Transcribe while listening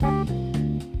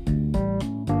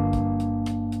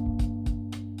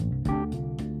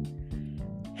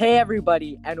Hey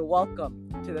everybody, and welcome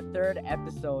to the third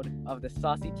episode of the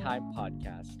Saucy Time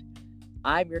podcast.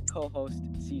 I'm your co-host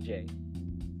CJ.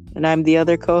 And I'm the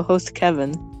other co-host,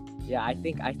 Kevin. Yeah, I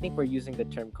think we're using the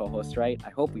term co-host, right?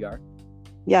 I hope we are.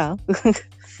 Yeah.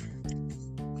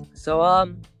 So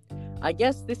I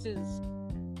guess this is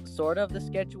sort of the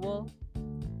schedule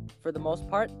for the most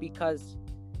part because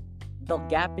the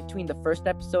gap between the first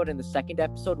episode and the second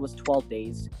episode was 12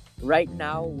 days. Right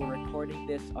now, we're recording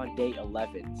this on day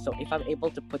 11. So if I'm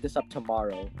able to put this up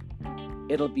tomorrow,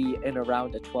 it'll be in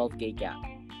around a 12-day gap.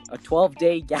 A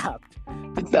 12-day gap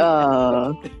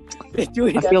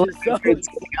between I feel episodes. like it's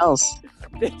something else.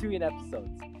 Between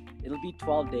episodes. It'll be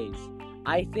 12 days.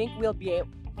 I think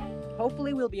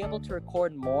hopefully we'll be able to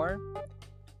record more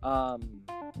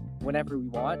whenever we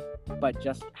want, but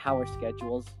just how our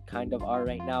schedules kind of are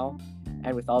right now,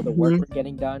 and with all the work we're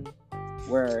getting done,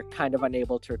 we're kind of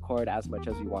unable to record as much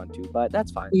as we want to, but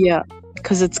that's fine. Yeah,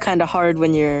 because it's kind of hard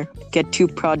when you get 2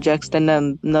 projects and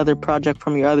then another project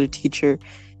from your other teacher,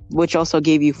 which also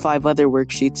gave you 5 other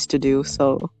worksheets to do,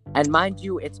 so... And mind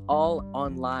you, it's all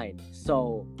online,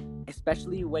 so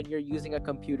especially when you're using a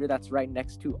computer that's right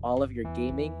next to all of your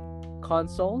gaming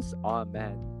consoles, oh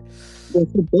man. Yeah,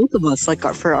 for both of us,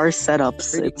 for our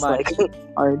setups, Pretty it's much.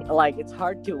 hard. It's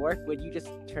hard to work when you just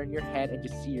turn your head and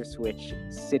just see your Switch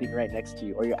sitting right next to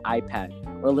you, or your iPad,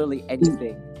 or literally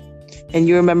anything. And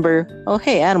you remember, oh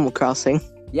hey, Animal Crossing.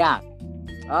 Yeah.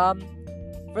 I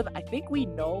think we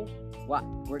know what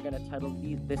we're gonna title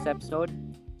this episode.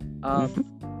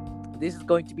 This is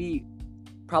going to be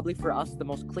probably for us the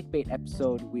most clickbait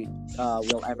episode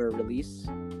we'll ever release.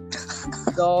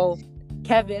 So,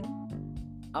 Kevin,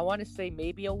 I want to say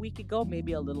maybe a week ago,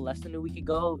 maybe a little less than a week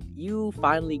ago, you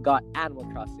finally got Animal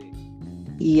Crossing.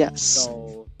 Yes.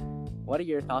 So, what are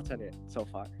your thoughts on it so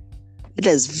far? It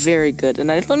is very good,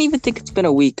 and I don't even think it's been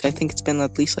a week. I think it's been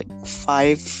at least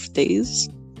 5 days.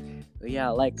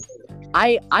 Yeah,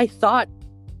 I thought,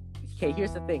 okay,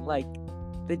 here's the thing,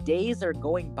 the days are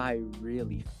going by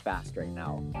really fast right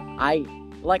now. I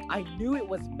knew it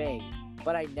was May,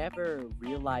 but I never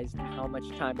realized how much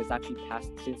time has actually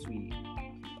passed since we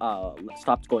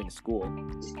stopped going to school.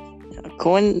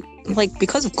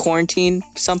 Because of quarantine,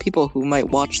 some people who might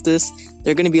watch this,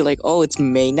 they're gonna be like, oh, it's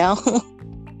May now.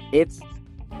 It's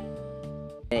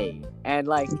May, and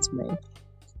it's May.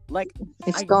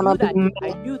 It's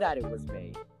I knew that it was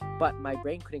May, but my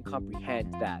brain couldn't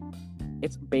comprehend that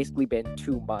it's basically been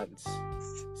 2 months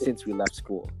since we left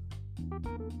school,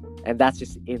 and that's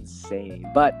just insane.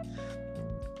 But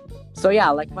so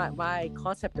yeah, my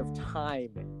concept of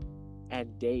time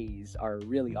and days are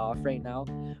really off right now.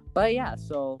 But yeah,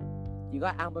 so you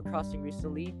got Animal Crossing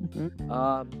recently.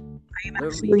 I'm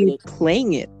actually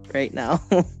playing it right now.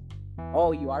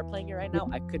 Oh, you are playing it right now?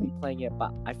 I could be playing it,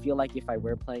 but I feel like if I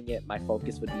were playing it, my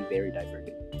focus would be very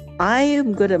diverted. I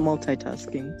am good at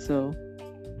multitasking, so...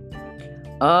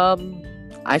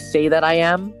 I say that I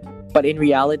am, but in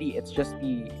reality, it's just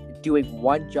me doing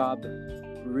one job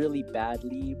really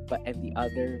badly, and the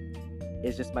other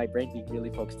is just my brain being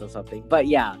really focused on something. But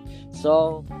yeah,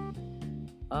 so,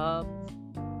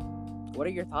 what are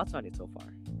your thoughts on it so far?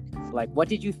 What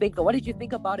did you think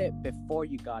about it before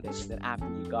you got it, and then after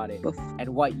you got it,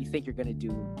 and what you think you're gonna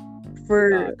do?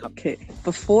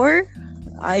 Before,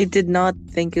 I did not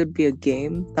think it would be a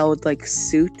game that would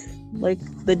suit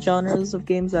the genres of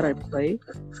games that I play.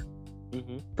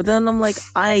 Mm-hmm. But then I'm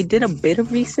I did a bit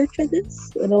of research on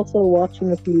this, and also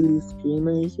watching a few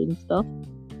streamers and stuff.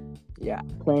 Yeah,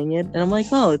 playing it, and I'm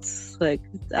oh, it's it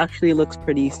actually looks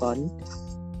pretty fun.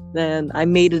 Then I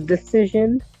made a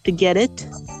decision to get it.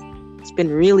 It's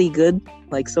been really good,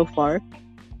 so far.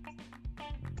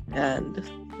 And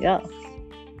yeah.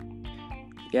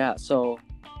 Yeah, so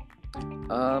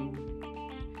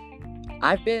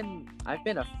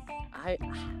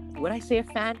would I say a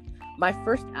fan? My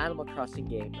first Animal Crossing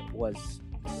game was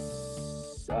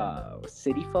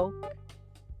City Folk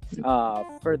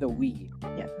for the Wii.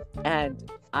 Yeah. And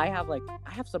I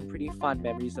have some pretty fond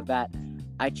memories of that.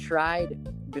 I tried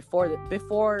before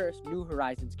New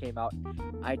Horizons came out,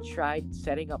 I tried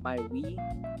setting up my Wii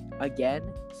again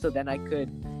so then I could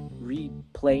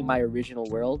replay my original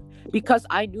world, because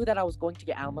I knew that I was going to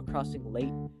get Animal Crossing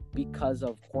late because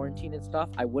of quarantine and stuff.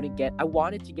 I wanted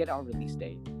to get it on release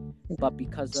day, but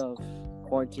because of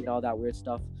quarantine and all that weird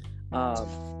stuff,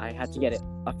 I had to get it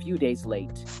a few days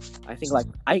late. I think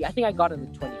I got it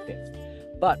on the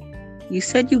 25th. But you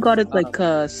said you got it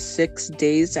 6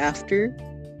 days after?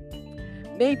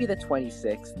 Maybe the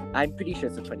 26th. I'm pretty sure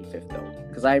it's the 25th though,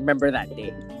 because I remember that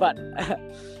date. But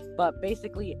But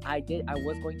basically, I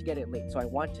was going to get it late, so I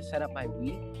wanted to set up my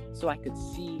Wii so I could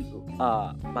see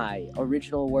my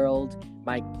original world,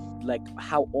 my like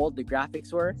how old the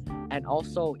graphics were, and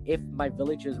also if my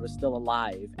villagers were still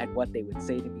alive and what they would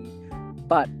say to me.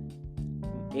 But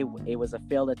it was a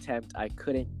failed attempt. I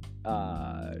couldn't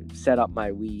set up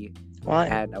my Wii, Why?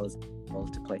 and I was able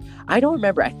to play. I don't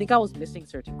remember. I think I was missing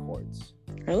certain chords.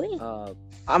 Really?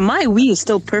 My Wii is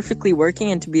still perfectly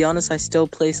working, and to be honest, I still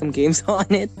play some games on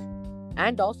it.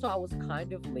 And also, I was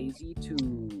kind of lazy to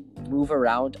move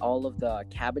around all of the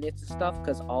cabinets and stuff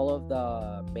because all of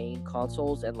the main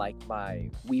consoles and like my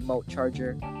Wiimote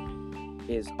charger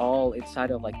is all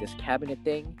inside of like this cabinet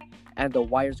thing, and the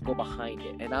wires go behind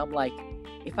it. And I'm like,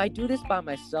 if I do this by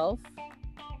myself,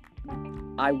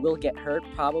 I will get hurt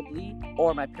probably,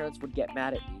 or my parents would get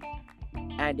mad at me.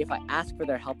 And if I ask for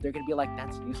their help, they're gonna be like,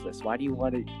 "That's useless. Why do you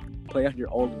want to play on your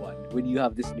old one when you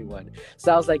have this new one?"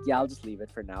 So I was like, "Yeah, I'll just leave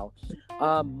it for now.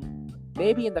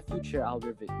 Maybe in the future I'll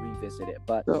revisit it."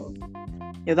 But So,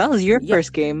 yeah, that was your Yeah.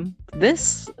 first game.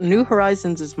 This New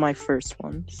Horizons is my first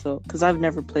one. So, because I've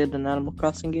never played an Animal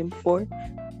Crossing game before.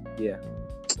 yeah,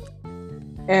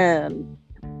 And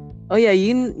oh yeah,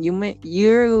 you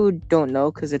don't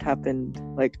know because it happened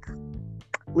like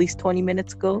at least 20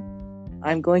 minutes ago.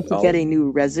 I'm going to get a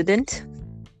new resident.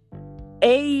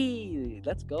 hey,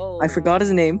 let's go. I forgot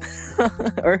his name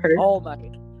or her. Oh my.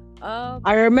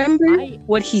 I remember I-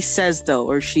 what he says though,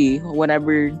 or she,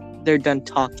 whenever they're done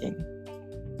talking.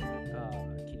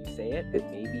 Can you say it?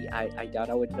 Maybe I doubt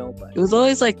I would know, but It was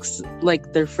always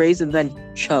like their phrase and then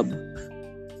chub.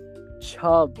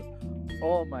 Chub.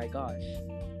 Oh my gosh.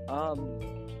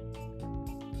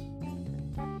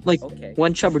 Like Okay.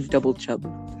 one chub or double chub.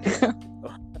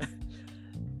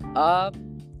 I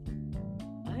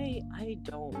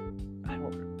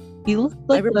don't. He looked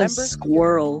like a remember-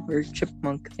 squirrel or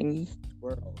chipmunk thingy.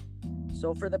 World.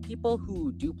 So for the people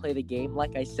who do play the game,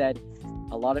 like I said,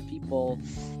 a lot of people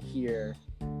here,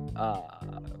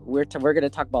 we're gonna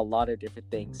talk about a lot of different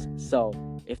things. So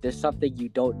if there's something you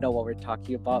don't know what we're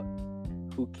talking about,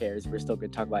 who cares? We're still gonna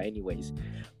talk about it anyways.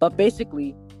 But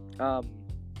basically, I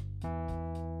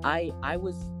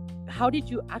was. How did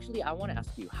you actually? I want to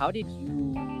ask you. How did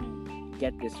you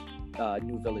get this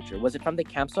new villager? Was it from the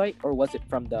campsite or was it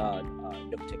from the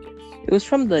Nook tickets? It was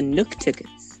from the Nook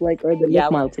tickets, or the Yeah,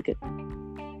 Nook Mile ticket.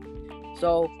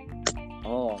 So,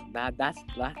 that's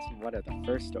one of the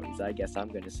first stories I guess I'm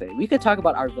gonna say. We could talk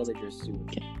about our villagers soon,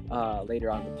 later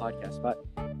on in the podcast. But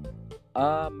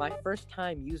my first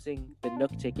time using the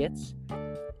Nook tickets,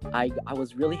 I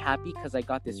was really happy because I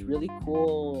got this really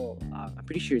cool. I'm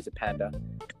pretty sure he's a panda.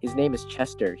 His name is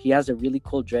Chester. He has a really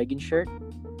cool dragon shirt,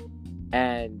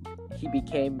 and he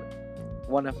became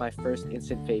one of my first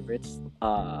instant favorites.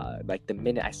 Like the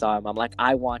minute I saw him, I'm like,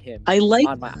 I want him I like.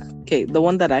 on my. Okay, the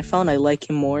one that I found, I like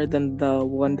him more than the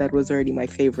one that was already my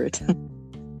favorite.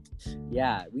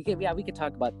 Yeah, we could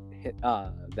talk about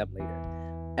them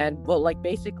later. And but like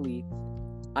basically,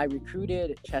 I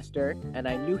recruited Chester, and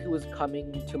I knew he was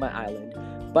coming to my island,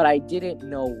 but I didn't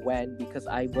know when because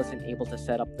I wasn't able to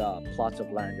set up the plots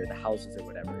of land or the houses or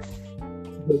whatever.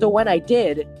 So when I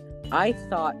did, I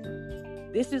thought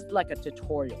this is like a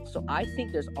tutorial. So I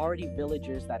think there's already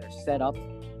villagers that are set up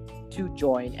to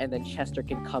join, and then Chester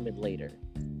can come in later.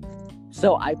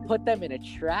 So I put them in a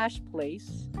trash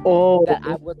place Oh, that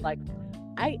I would like.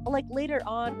 I like later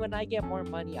on when I get more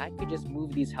money, I could just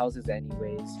move these houses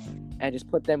anyways and just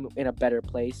put them in a better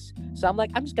place. So I'm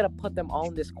like, I'm just gonna put them all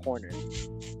in this corner.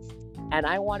 And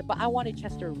I wanted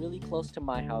Chester really close to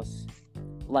my house,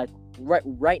 like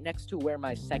right next to where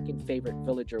my second favorite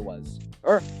villager was,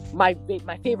 or my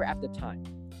favorite at the time.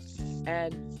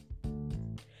 And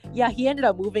yeah, he ended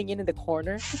up moving in the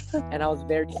corner, and I was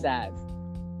very sad.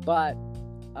 But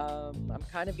I'm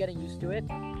kind of getting used to it.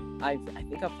 I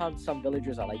think I found some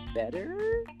villagers I like better,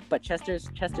 but Chester's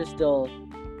still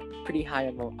pretty high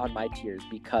on my tiers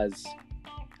because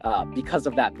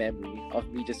of that memory of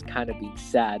me just kind of being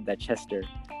sad that Chester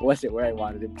wasn't where I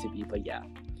wanted him to be. But yeah.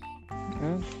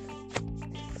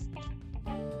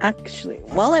 actually,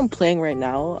 while I'm playing right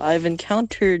now, I've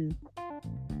encountered.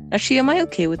 Actually, am I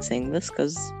okay with saying this?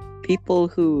 Because people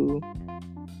who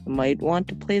might want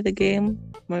to play the game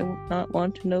might not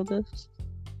want to know this.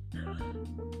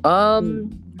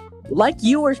 Like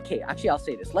you were, okay, actually I'll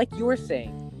say this. Like you were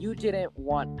saying, you didn't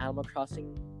want Animal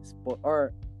Crossing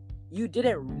or you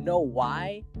didn't know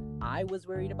why I was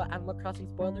worried about Animal Crossing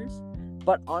spoilers.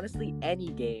 But honestly, any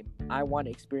game, I want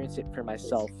to experience it for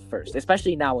myself first,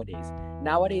 especially nowadays.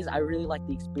 Nowadays, I really like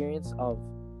the experience of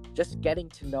just getting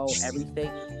to know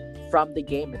everything from the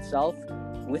game itself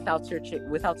without searching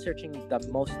the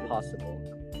most possible.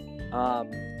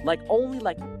 like only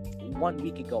like 1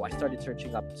 week ago I started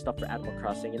searching up stuff for Animal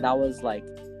Crossing, and that was like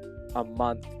a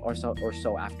month or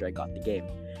so after I got the game.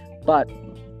 But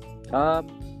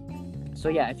so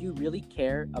yeah, if you really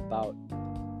care about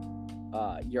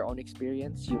your own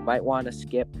experience, you might want to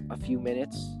skip a few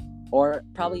minutes, or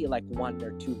probably like 1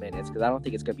 or 2 minutes, because I don't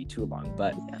think it's gonna be too long.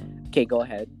 But okay, go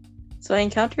ahead. So I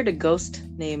encountered a ghost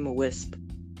named Wisp,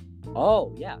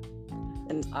 Oh yeah.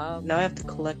 and now I have to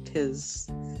collect his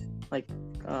like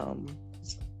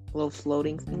little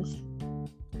floating things.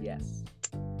 Yes.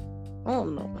 Oh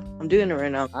no, I'm doing it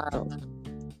right now.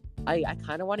 I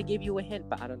kind of want to give you a hint,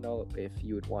 but I don't know if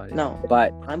you would want it. No.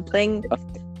 But I'm playing.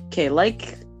 Okay,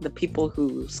 like the people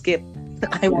who skip,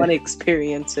 I want to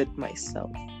experience it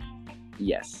myself.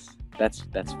 yes, that's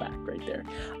fact right there.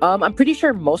 I'm pretty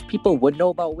sure most people would know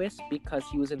about Wisp because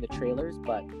he was in the trailers,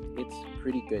 but it's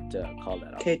pretty good to call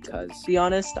that out Okay, because to be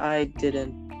honest, I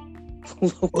didn't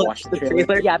watch the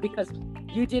trailer. Yeah, because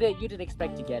you didn't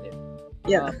expect to get it.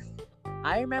 Yeah.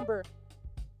 I remember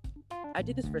I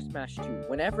did this for Smash 2.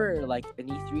 Whenever like an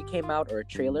E3 came out or a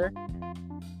trailer,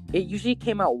 it usually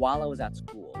came out while I was at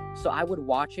school. So I would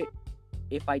watch it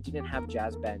if I didn't have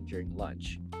jazz band during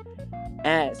lunch.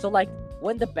 And so like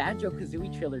when the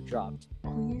Banjo-Kazooie trailer dropped,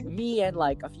 me and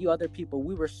like a few other people,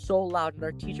 we were so loud, and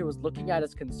our teacher was looking at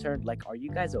us concerned, like, "Are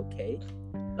you guys okay?"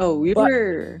 Oh, we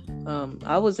were.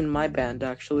 I was in my band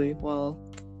actually. Well,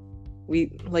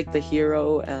 we like the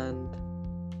Hero and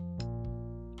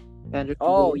Banjo.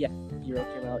 Oh yeah, Hero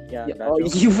came out. Yeah. Oh,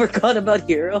 Banjo. you forgot about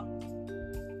Hero?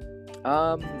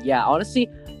 Yeah. Honestly,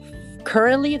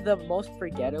 currently the most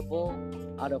forgettable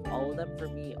out of all of them for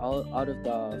me, out of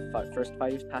the first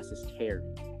Fighters Pass, is Terry.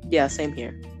 Yeah, same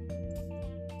here.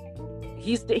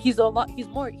 He's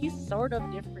sort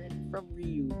of different from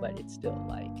Ryu, but it's still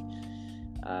like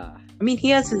I mean, he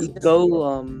has his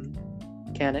Go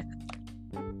mechanic.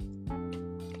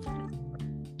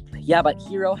 Yeah, but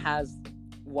Hero has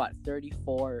what,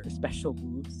 34 special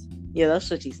moves? Yeah, that's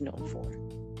what he's known for.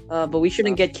 But we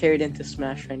shouldn't get carried into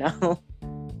Smash right now.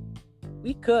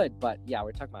 We could, but yeah,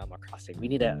 we're talking about Animal Crossing. We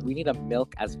need to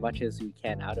milk as much as we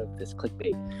can out of this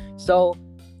clickbait. So,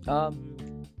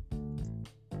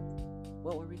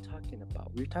 what were we talking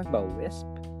about? We were talking about Wisp.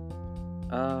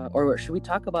 Or should we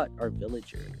talk about our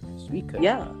villagers? We could.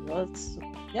 Yeah, let's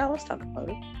talk about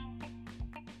it.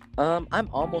 I'm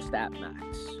almost at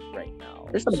max right now.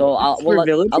 There's So for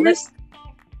villagers?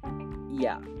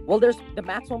 Yeah. Well, there's the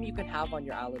maximum you can have on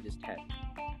your island is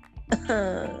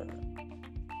 10.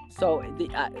 So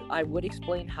I would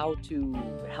explain how to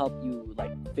help you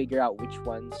like figure out which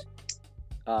ones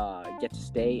get to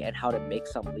stay and how to make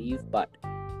some leave, but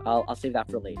I'll save that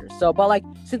for later. So, but like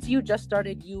since you just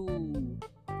started, you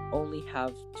only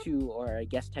have 2, or I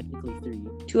guess technically 3.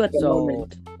 2 at the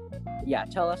moment. Yeah,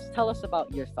 tell us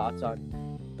about your thoughts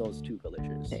on those 2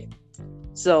 villagers. Okay.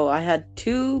 So I had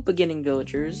 2 beginning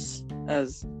villagers.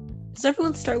 Does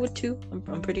everyone start with 2?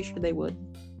 I'm pretty sure they would.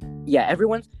 Yeah,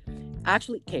 everyone's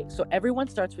actually okay. So everyone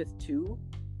starts with 2,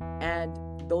 and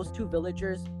those 2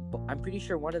 villagers, I'm pretty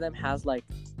sure one of them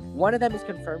is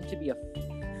confirmed to be a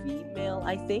female,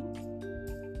 I think,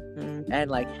 and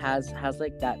like has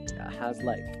like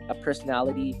a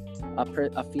personality,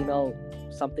 a female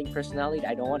something personality.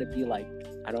 I don't want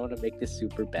to make this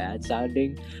super bad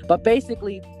sounding, but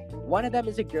basically one of them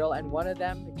is a girl and one of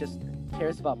them just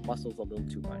cares about muscles a little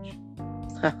too much.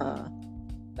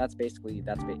 That's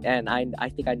and I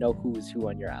think I know who's who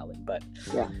on your island, but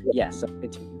yeah, so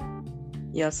continue.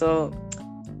 Yeah, so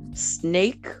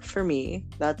Snake for me,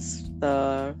 that's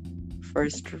the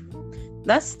first.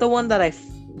 That's the one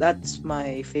that's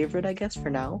my favorite, I guess, for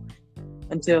now.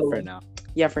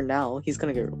 For now, he's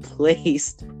gonna get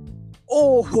replaced.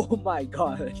 Oh my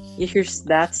gosh! You hear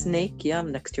that, Snake? Yeah,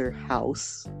 I'm next to your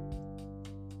house.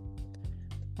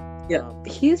 Yeah,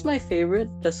 he's my favorite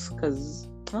just because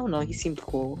I don't know, he seemed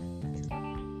cool.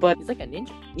 But he's like a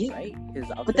ninja, right?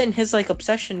 But then his like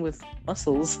obsession with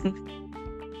muscles.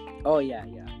 Oh yeah.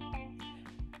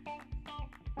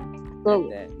 So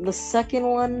the second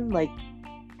one, like,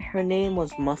 her name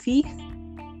was Muffy.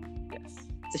 Yes.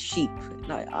 It's a sheep.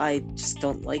 I just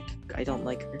don't like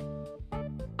her.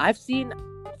 I've seen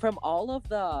from all of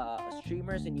the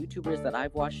streamers and YouTubers that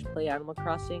I've watched play Animal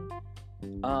Crossing,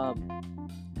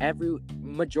 every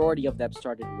majority of them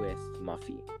started with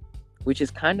Muffy, which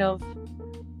is kind of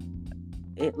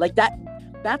it, like that.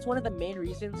 That's one of the main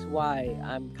reasons why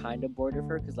I'm kind of bored of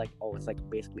her, because it's like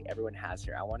basically everyone has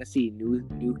her. I want to see new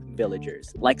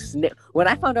villagers. Like Snake. When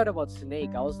I found out about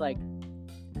Snake, I was like,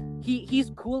 he's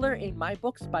cooler in my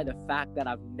books by the fact that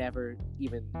I've never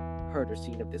even heard or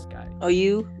seen of this guy. Oh,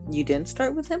 you didn't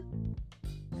start with him?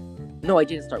 No, I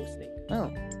didn't start with Snake.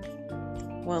 Oh.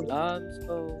 Well,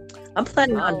 So I'm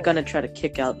planning on I'll- gonna try to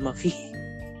kick out Muffy.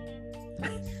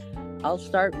 I'll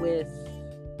start with.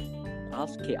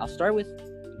 I'll start with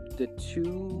the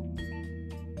two.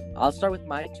 I'll start with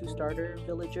my 2 starter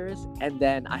villagers, and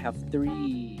then I have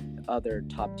 3 other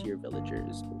top tier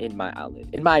villagers in my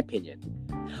island. In my opinion,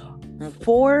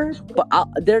 4, but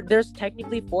there's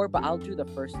technically 4, but I'll do the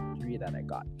first 3 that I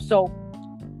got. So,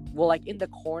 well, like in the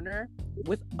corner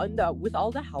with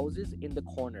all the houses in the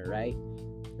corner, right?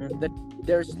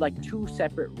 There's like 2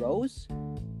 separate rows.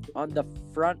 On the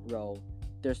front row,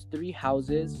 there's 3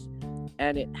 houses,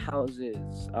 and it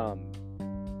houses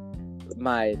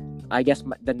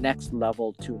the next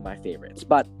level to my favorites.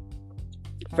 But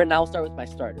for now, I'll start with my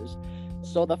starters.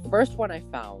 So the first one I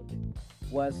found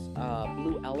was a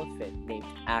blue elephant named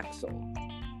Axel,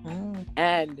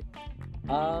 and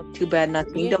Too bad not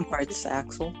me Kingdom and- Hearts,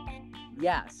 Axel.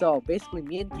 yeah. So basically,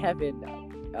 me and Kevin,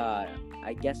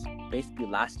 I guess basically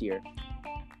last year.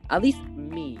 At least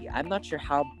me, I'm not sure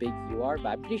how big you are, but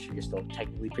I'm pretty sure you're still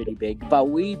technically pretty big. But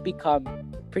we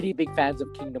become pretty big fans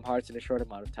of Kingdom Hearts in a short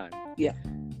amount of time. Yeah.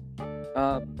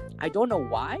 I don't know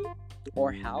why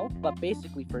or how, but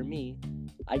basically for me,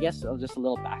 I guess just a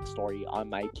little backstory on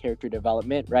my character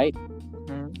development, right?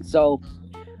 So,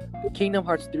 Kingdom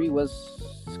Hearts 3 was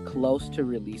close to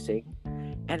releasing,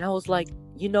 and I was like,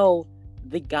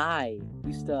 the guy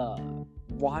used to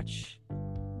watch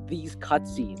these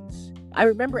cutscenes. I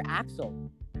remember Axel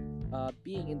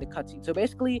being in the cutscene. So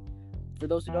basically, for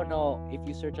those who don't know, if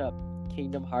you search up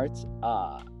Kingdom Hearts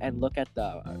and look at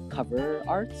the cover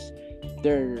arts,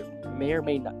 there may or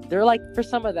may not, they're like, for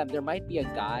some of them, there might be a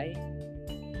guy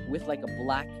with like a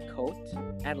black coat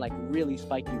and like really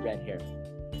spiky red hair.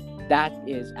 That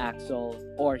is Axel,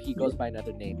 or he goes by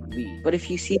another name, Lee. But if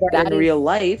you see that That in is- real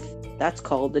life, that's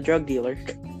called the drug dealer.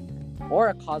 Or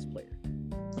a cosplayer.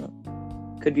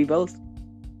 Could be both.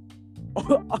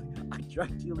 A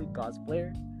drug dealing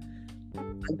cosplayer?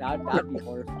 That'd be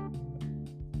horrifying.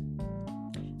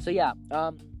 So yeah,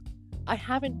 I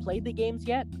haven't played the games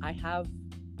yet. I have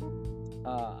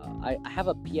I have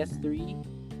a PS3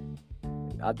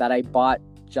 that I bought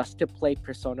just to play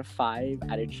Persona 5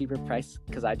 at a cheaper price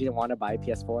because I didn't want to buy a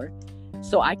PS4.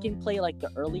 So I can play like the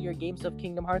earlier games of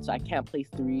Kingdom Hearts. I can't play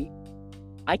 3.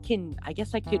 I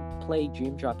guess I could play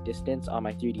Dream Drop Distance on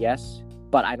my 3DS,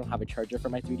 but I don't have a charger for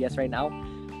my 3DS right now.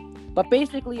 But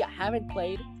basically, I haven't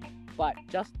played, but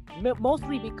just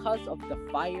mostly because of the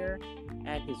fire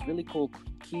and his really cool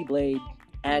Keyblade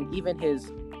and even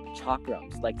his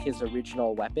chakrams, like his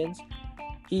original weapons.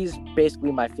 He's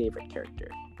basically my favorite character.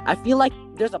 I feel like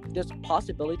there's a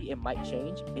possibility it might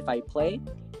change if I play,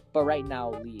 but right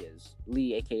now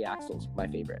Lee aka Axel's my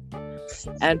favorite.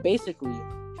 And basically,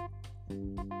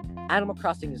 Animal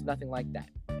Crossing is nothing like that.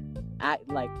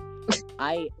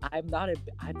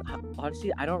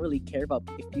 Honestly, I don't really care about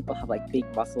if people have like big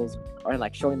muscles or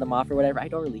like showing them off or whatever. I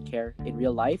don't really care in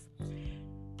real life.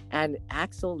 And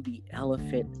Axel the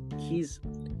elephant,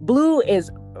 blue is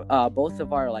both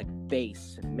of our like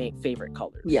base favorite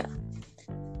colors. Yeah.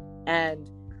 And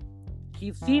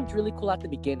he seemed really cool at the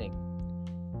beginning.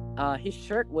 His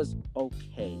shirt was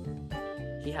okay.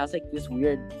 He has like this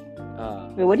weird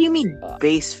Wait, what do you mean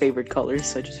base favorite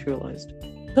colors? I just realized.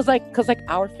 Cause like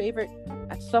our favorite,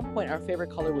 at some point our favorite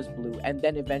color was blue, and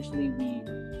then eventually we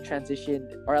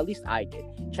transitioned, or at least I did,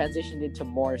 transitioned into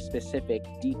more specific,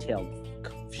 detailed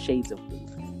shades of blue.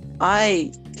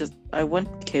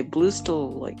 Blue's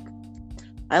still like,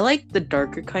 I like the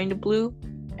darker kind of blue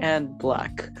and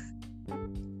black.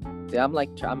 See, I'm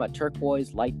a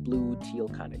turquoise, light blue, teal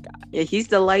kind of guy. Yeah, he's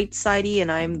the light sidey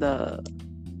and I'm the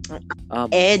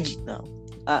edge. No,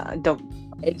 don't.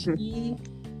 Edgy.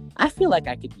 I feel like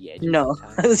I could be edgy. No,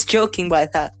 sometimes. I was joking by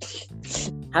that.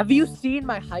 Have you seen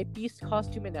my hype beast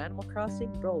costume in Animal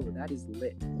Crossing, bro? That is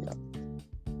lit. Yeah.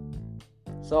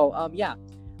 So yeah,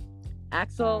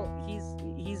 Axel,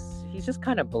 he's just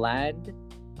kind of bland.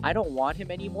 I don't want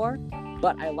him anymore,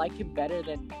 but I like him better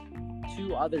than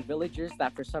 2 other villagers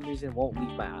that for some reason won't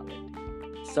leave my island.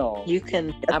 So You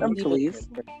can get them to leaving leave.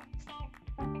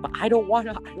 him, but I don't want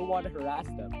to harass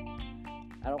them.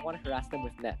 I don't want to harass them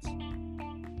with nets.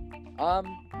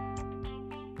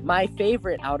 My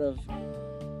favorite out of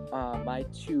my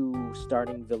 2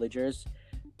 starting villagers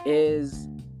is,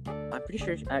 I'm pretty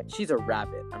sure she's a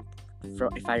rabbit.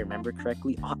 If I remember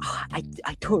correctly. I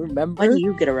don't remember. When do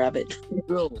you get a rabbit?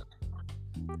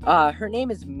 Her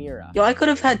name is Mira. Yo, I could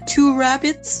have had 2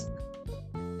 rabbits.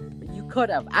 You could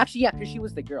have. Actually, yeah, because she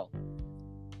was the girl.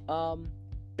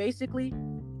 Basically,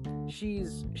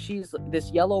 she's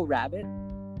this yellow rabbit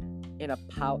in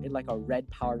like a red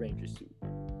Power Ranger suit.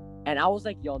 And I was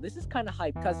like, yo, this is kind of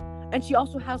hype and she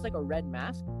also has like a red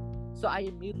mask. So I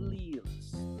immediately,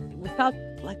 without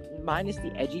like minus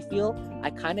the edgy feel, I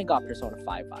kind of got Persona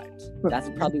 5 vibes. That's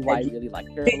probably why I really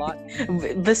liked her a lot.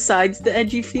 Besides the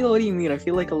edgy feel, what do you mean? I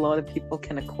feel like a lot of people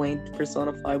can acquaint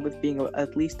Persona 5 with being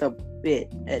at least a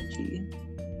bit edgy.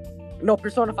 No,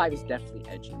 Persona 5 is definitely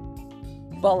edgy.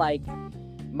 But like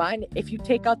mine, if you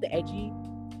take out the edgy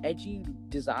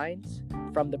designs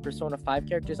from the Persona 5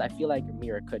 characters, I feel like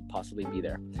Mira could possibly be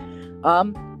there.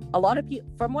 A lot of people,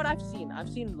 from what I've seen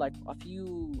like a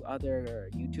few other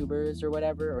YouTubers or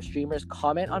whatever, or streamers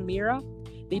comment on Mira.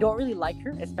 They don't really like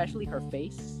her, especially her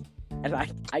face. And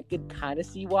I could kind of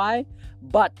see why.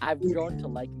 But I've grown to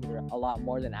like Mira a lot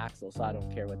more than Axel, so I don't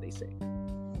care what they say.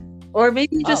 Or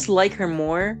maybe you just like her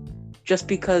more just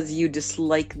because you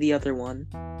dislike the other one.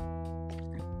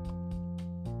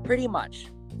 Pretty much.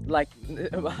 Like,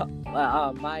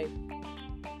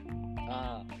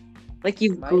 like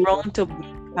you've grown to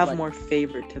have more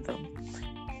favor to them.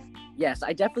 Yes,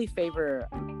 I definitely favor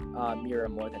Mira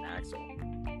more than Axel.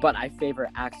 But I favor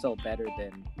Axel better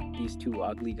than these two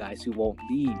ugly guys who won't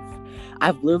leave.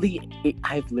 I've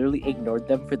literally ignored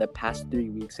them for the past 3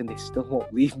 weeks and they still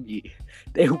won't leave me.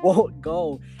 They won't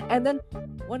go. And then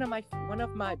one of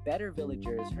my better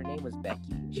villagers, her name was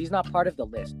Becky. She's not part of the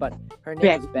list, but her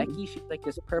name is Becky. She's like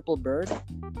this purple bird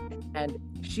and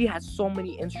she has so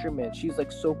many instruments. She's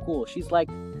like so cool. She's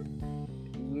like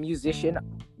musician,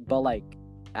 but like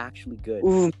actually good.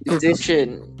 Ooh,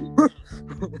 musician.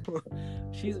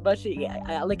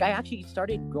 I actually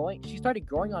started growing. She started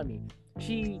growing on me.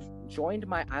 She joined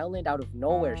my island out of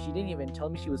nowhere. She didn't even tell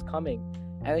me she was coming,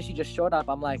 and then she just showed up.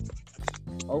 I'm like,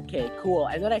 okay, cool.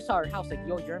 And then I saw her house. Like,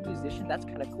 yo, you're a musician. That's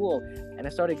kind of cool. And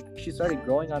she started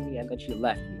growing on me, and then she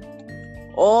left me.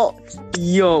 Oh,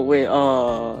 yo, wait.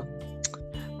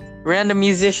 Random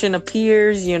musician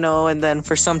appears, and then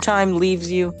for some time leaves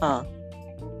you, huh?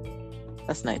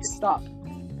 That's nice. Stop.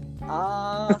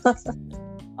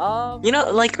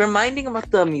 Like reminding about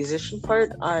the musician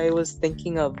part, I was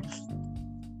thinking of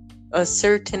a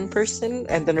certain person,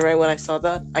 and then right when I saw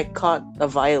that, I caught a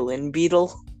violin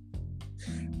beetle.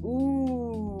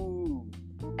 Ooh.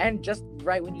 And just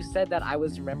right when you said that, I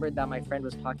was remembered that my friend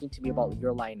was talking to me about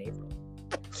Your Lie in April.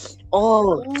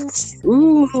 Oh.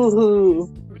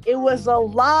 Ooh. It was a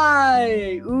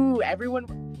lie. Ooh, everyone.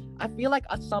 I feel like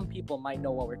some people might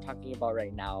know what we're talking about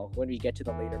right now when we get to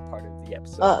the later part of the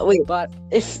episode.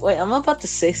 Wait, I'm about to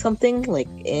say something like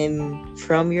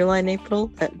from Your Lie in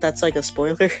April. That's like a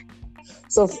spoiler.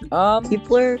 So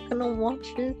people are gonna watch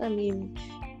it. I mean,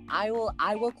 I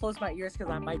will close my ears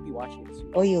because I might be watching this.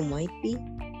 Oh, you might be.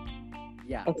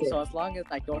 Yeah. Okay. So as long as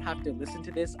I don't have to listen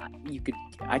to this,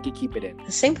 I could keep it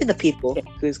in. Same for the people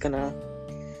who's gonna.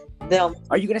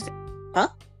 Are you gonna say? Huh?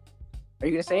 Are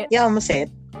you gonna say it? Yeah, I'm gonna say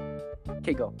it.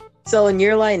 Okay, go. So in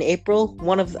Your Lie in April,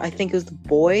 I think it was the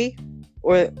boy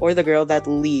or the girl that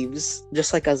leaves,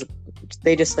 just like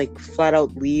they just like flat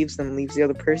out leaves and leaves the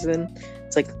other person.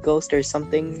 It's like a ghost or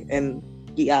something, and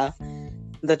yeah,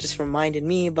 that just reminded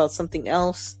me about something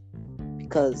else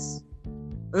because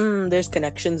there's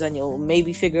connections, and you'll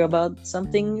maybe figure about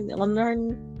something on our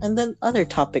and then other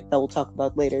topic that we'll talk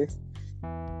about later.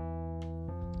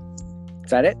 Is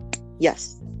that it?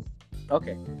 Yes.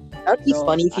 Okay. That'd be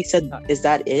funny if you said, "Is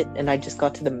that it?" and I just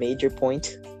got to the major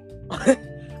point.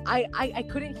 I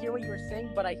couldn't hear what you were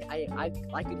saying, but I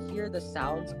could hear the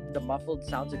sounds, the muffled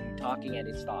sounds of you talking, and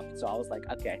it stopped. So I was like,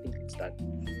 okay, I think it's done.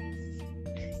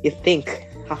 You think?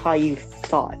 Haha, you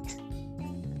thought.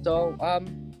 So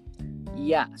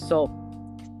yeah. So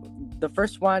the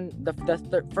first one, the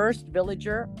first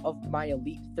villager of my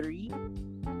Elite 3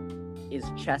 is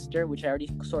Chester, which I already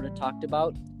sort of talked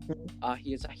about.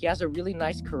 He has a really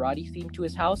nice karate theme to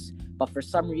his house, but for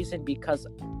some reason, because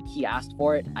he asked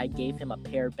for it, I gave him a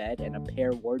pair bed and a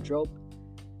pair wardrobe.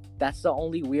 That's the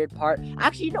only weird part.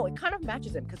 Actually, no, it kind of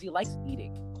matches him because he likes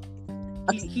eating.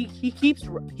 He keeps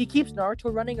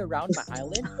Naruto running around my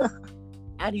island,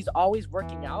 and he's always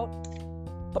working out.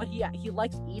 But he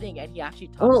likes eating, and he actually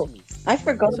talks to me. I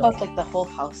forgot about like the whole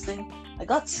house thing. I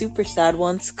got super sad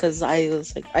once because I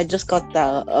was like, I just got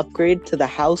the upgrade to the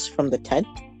house from the tent.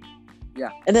 Yeah.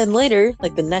 And then later,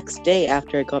 like the next day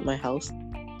after I got my house,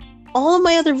 all of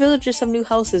my other villagers have new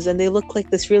houses, and they look like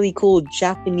this really cool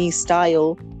Japanese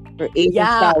style or Asian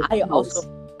style. I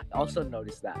also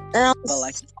noticed that. And I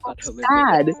was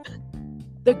sad.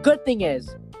 The good thing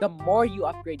is, the more you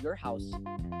upgrade your house,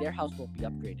 their house won't be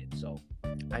upgraded. So,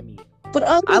 I mean. But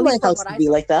my house would be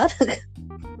like that.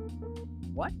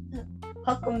 What?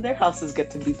 How come their houses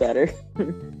get to be better?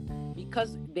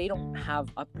 Because they don't have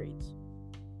upgrades,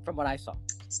 from what I saw.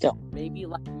 Still. maybe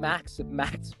like max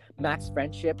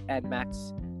friendship and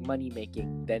max money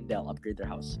making, then they'll upgrade their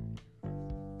house.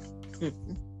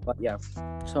 But yeah,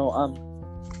 so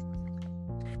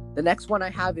the next one I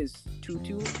have is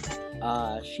Tutu.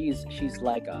 She's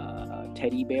like a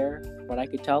teddy bear, from what I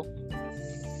could tell,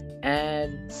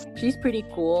 and she's pretty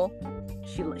cool.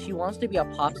 She wants to be a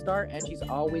pop star, and she's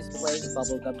always playing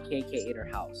Bubblegum KK in her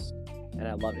house, and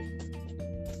I love it.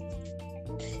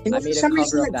 You know, I for made a some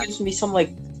reason cover of that that. gives me some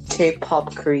like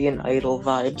K-pop Korean Idol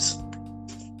vibes.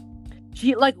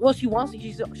 She wants.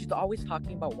 She's always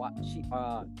talking about what she.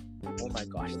 Oh my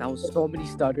gosh, that was so many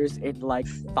stutters in like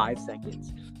 5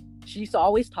 seconds. She's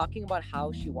always talking about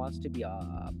how she wants to be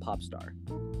a pop star,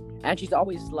 and she's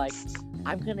always like,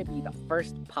 "I'm gonna be the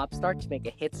first pop star to make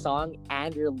a hit song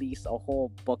and release a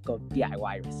whole book of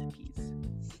DIY recipes."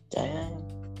 Damn.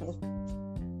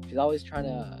 She's always trying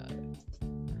to.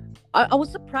 I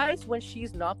was surprised when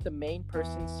she's not the main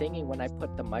person singing when I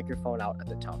put the microphone out at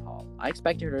the town hall. I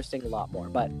expected her to sing a lot more,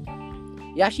 but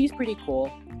yeah, she's pretty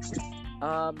cool.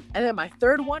 And then my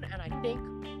third one, and I think,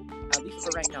 at least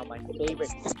for right now, my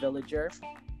favorite villager.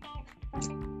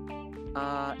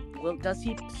 Does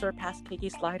he surpass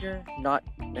KK Slider? Not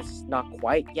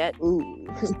quite yet, Ooh.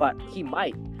 but he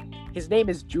might. His name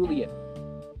is Julian.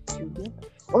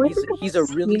 Or He's a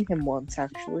really seen him once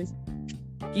actually.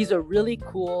 He's a really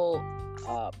cool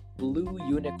blue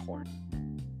unicorn.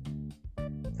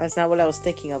 That's not what I was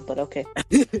thinking of, but okay.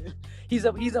 he's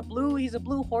a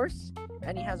blue horse,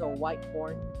 and he has a white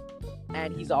horn,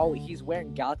 and he's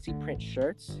wearing galaxy print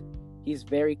shirts. He's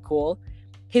very cool.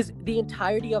 The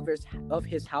entirety of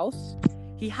his house,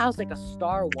 he has like a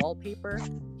star wallpaper,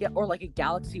 or like a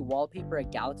galaxy wallpaper, a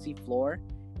galaxy floor,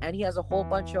 and he has a whole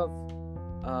bunch of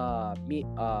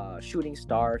shooting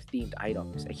star themed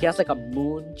items. He has like a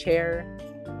moon chair.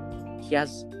 He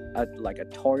has a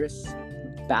Taurus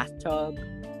bathtub.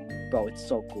 Bro, it's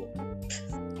so cool.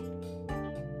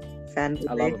 Fan.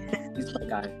 I love him.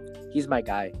 He's my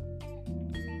guy.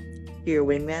 Your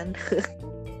wingman.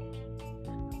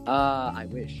 I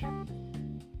wish.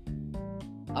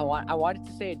 I wanted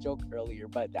to say a joke earlier,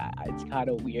 but it's kind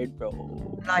of weird, bro.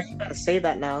 Nah, you gotta say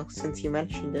that now since you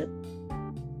mentioned it.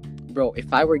 Bro,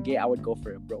 if I were gay, I would go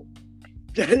for it, bro.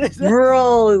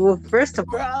 Bro, first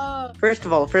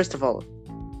of all.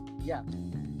 Yeah.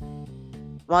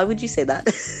 Why would you say that?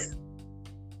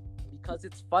 Because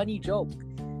it's funny joke.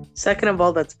 Second of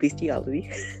all, that's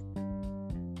bestiality.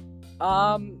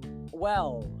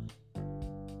 Well.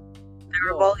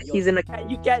 Third of all, he's in a.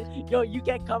 You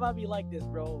can't come at me like this,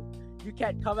 bro. You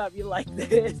can't come at me like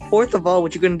this. Fourth of all,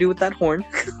 what you gonna do with that horn?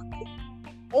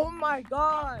 Oh my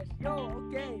gosh, yo,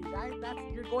 okay,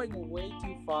 you're going way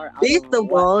too far. Fifth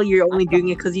of all, you're only doing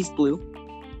it because he's blue.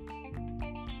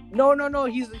 No,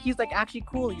 he's like actually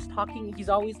cool. He's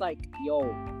always like,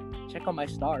 yo, check out my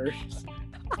stars.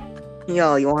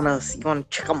 Yo, you wanna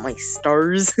check out my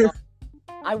stars?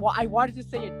 I wanted to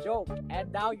say a joke,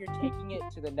 and now you're taking it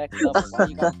to the next level. Now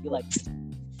you gotta be like,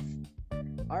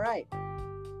 all right.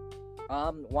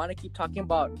 Want to keep talking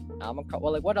about Animal Crossing?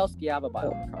 Well, like, what else do you have about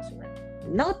Animal Crossing right now?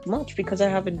 Not much, because I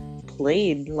haven't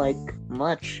played like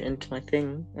much into my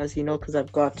thing, as you know, because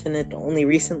I've gotten it only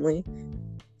recently.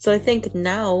 So I think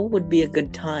now would be a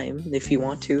good time, if you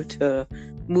want to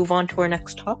move on to our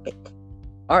next topic.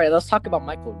 All right, let's talk about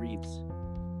Michael Reeves.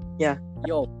 Yeah.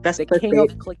 Yo, Best the king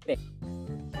clickbait. of clickbait.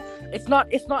 It's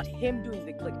not him doing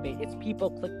the clickbait. It's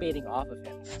people clickbaiting off of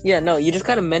him. Yeah, no, you just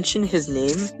gotta mention his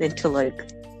name into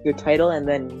like your title, and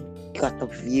then you got the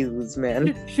views,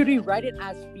 man. Should we write it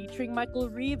as featuring Michael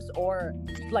Reeves, or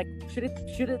like should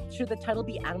the title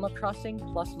be Animal Crossing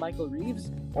plus Michael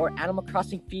Reeves, or Animal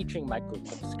Crossing featuring Michael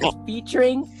Reeves? Because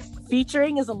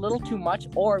featuring is a little too much,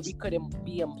 or we could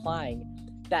be implying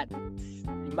that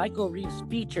Michael Reeves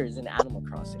features in Animal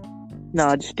Crossing.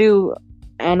 No, just do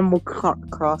Animal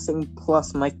Crossing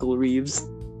plus Michael Reeves.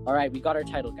 All right, we got our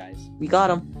title, guys. We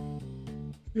got him.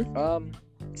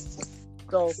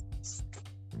 So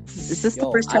Is this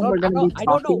the first time we're gonna be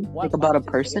talking like about a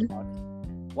person?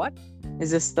 What?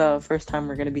 Is this the first time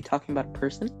we're gonna be talking about a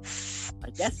person? I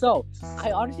guess so.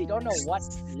 I honestly don't know what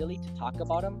really to talk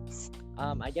about him.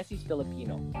 I guess he's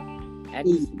Filipino, and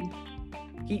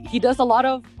he does a lot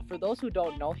of. For those who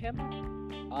don't know him,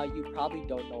 you probably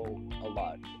don't know a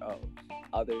lot of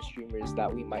other streamers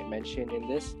that we might mention in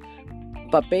this.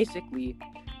 But basically,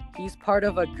 he's part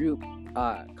of a group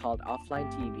called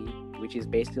Offline TV, which is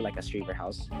basically like a streamer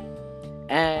house.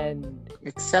 And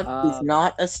except he's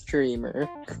not a streamer.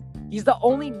 He's the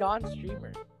only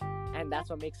non-streamer, and that's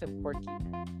what makes him quirky.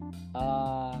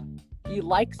 He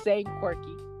likes saying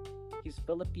quirky. He's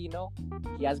Filipino.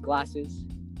 He has glasses.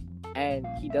 and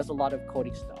he does a lot of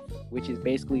coding stuff, which is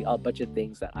basically a bunch of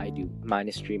things that I do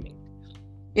minus streaming.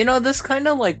 You know, this kind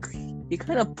of like he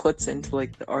kind of puts into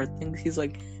like the art things. He's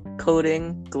like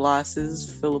coding, glasses,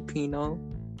 Filipino.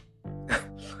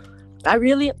 I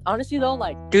really, honestly though,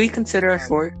 like, Do we consider a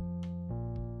short?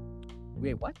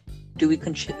 wait, what? Do we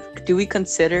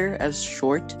consider as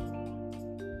short?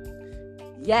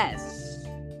 Yes,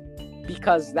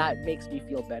 because that makes me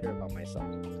feel better about myself.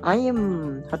 I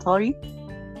am. How tall are you?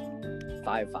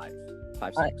 5'5",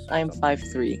 5'6". I am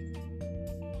 5'3".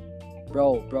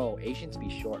 Bro, Asians be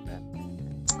short, man.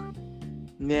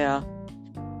 Yeah.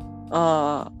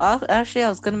 Actually, I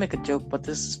was gonna make a joke, but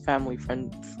this is family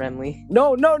friendly.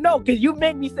 No, because you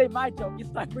made me say my joke.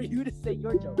 It's time for you to say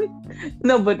your joke.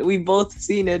 No, but we both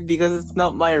seen it because it's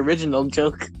not my original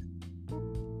joke.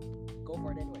 Go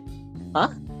for it anyway. Huh?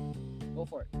 Go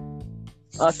for it.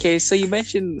 Okay, so you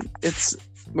mentioned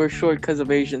we're short because of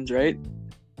Asians, right?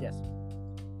 Yes.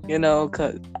 You know,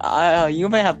 cause you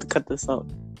might have to cut this out.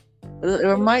 It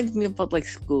reminds me about like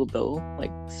school though.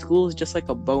 Like school is just like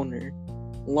a boner,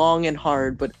 long and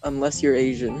hard, but unless you're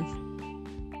Asian.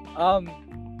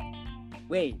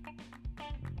 Wait.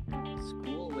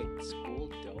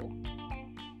 School dough?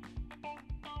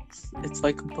 It's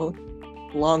like a boner,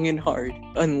 long and hard,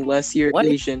 unless you're What?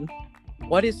 Asian.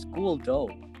 What is school dough?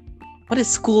 What is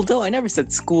school dough? I never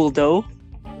said school dough.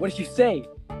 What did you say?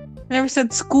 I never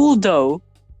said school dough.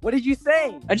 What did you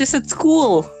say? I just said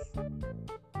school.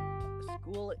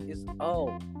 School is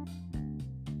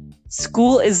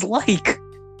School is like.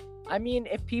 I mean,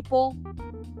 if people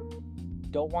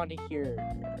don't want to hear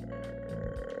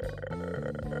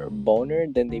boner,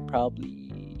 then they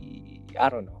probably, I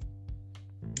don't know.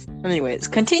 Anyways,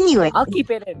 continuing. I'll keep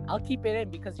it in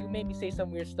because you made me say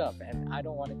some weird stuff, and I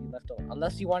don't want to be left alone.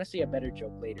 Unless you want to say a better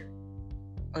joke later.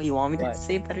 Oh, you want me to What?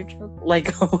 say a better joke?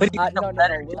 Like, what do you No.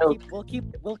 better joke?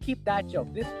 We'll keep that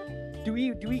joke. Do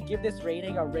we give this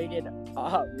rating a rated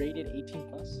 18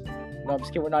 plus? No, I'm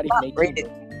just kidding. We're not even 18. Rated.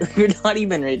 We're not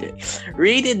even rated.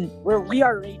 Rated. We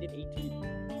are rated 18.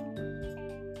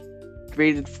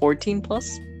 Rated 14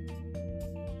 plus.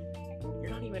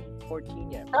 You're not even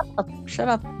 14 yet. Shut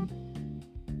up.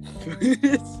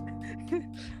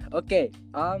 Okay.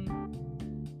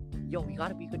 Yo, we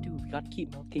gotta be good too. We gotta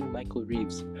keep milking Michael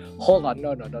Reeves. Hold on,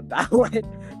 no. That one.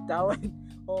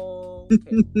 Oh,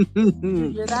 okay. Did you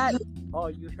hear that? Oh,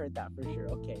 you heard that for sure.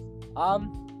 Okay.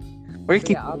 We're So,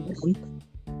 keep.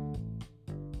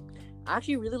 I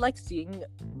actually really like seeing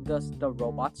the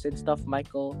robots and stuff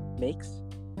Michael makes,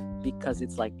 because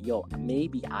it's like, yo,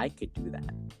 maybe I could do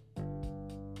that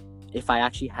if I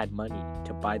actually had money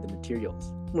to buy the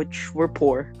materials. Which we're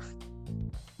poor.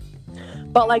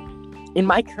 But like, in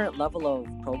my current level of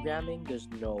programming, there's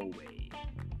no way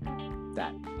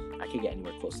that I could get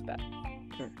anywhere close to that.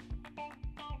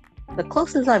 The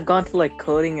closest I've gone to like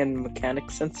coding and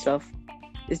mechanics and stuff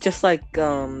is just like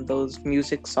those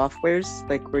music softwares,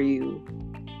 like where you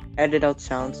edit out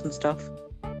sounds and stuff.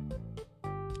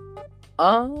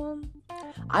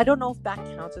 I don't know if that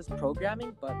counts as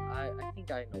programming, but I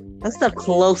think I know. That's the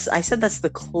close. I said that's the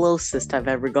closest I've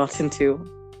ever gotten to.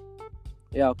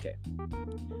 Yeah, okay.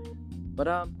 But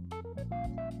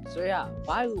so yeah,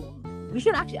 why we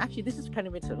should actually this is kind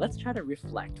of interesting. Let's try to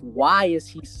reflect. Why is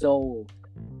he so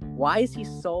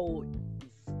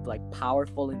like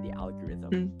powerful in the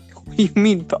algorithm? What do you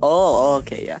mean? Oh,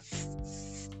 okay, yeah.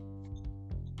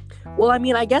 Well, I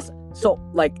mean, I guess so.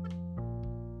 Like,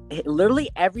 literally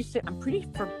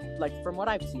from what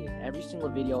I've seen, every single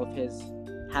video of his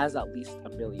has at least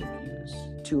 1 million views,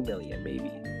 2 million,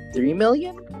 maybe 3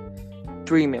 million.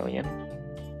 3 million.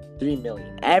 3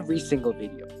 million every single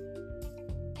video.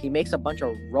 He makes a bunch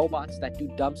of robots that do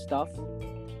dumb stuff,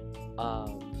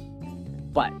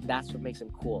 but that's what makes him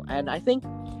cool. And I think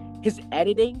his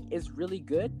editing is really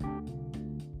good.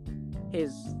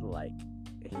 His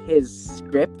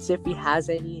scripts, if he has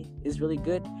any, is really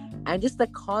good. And just the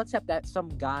concept that some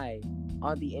guy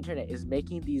on the internet is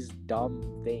making these dumb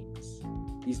things,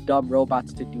 these dumb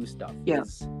robots to do stuff. Yeah.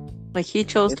 Like, he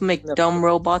chose to make dumb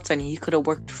robots, and he could have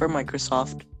worked for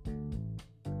Microsoft.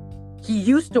 He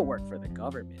used to work for the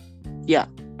government. Yeah.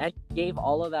 And gave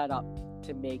all of that up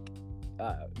to make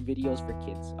videos for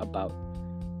kids about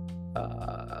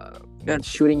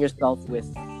shooting yourself with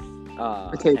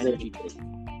energy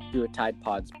through a Tide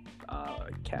Pods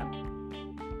cap.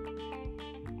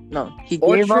 No, he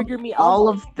Or gave up Trigger Me all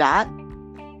Elmo. of that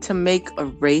to make a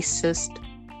racist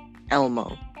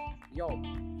Elmo. Yo,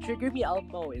 Trigger Me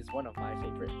Elmo is one of my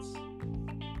favorites.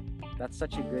 That's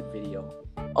such a good video.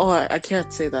 Oh, I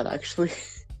can't say that, actually.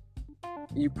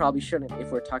 You probably shouldn't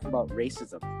if we're talking about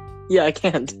racism. Yeah, I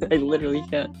can't. I literally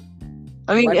can't.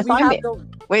 I mean, When if we I'm have the,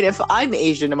 if I'm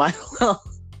Asian, am I?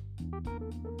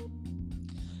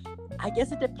 I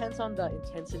guess it depends on the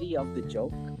intensity of the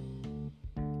joke.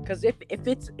 Because if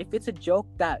it's a joke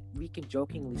that we can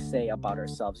jokingly say about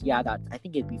ourselves, yeah, that I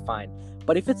think it'd be fine.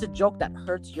 But if it's a joke that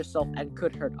hurts yourself and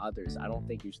could hurt others, I don't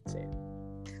think you should say it.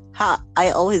 Ha!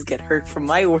 I always get hurt from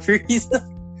my worries.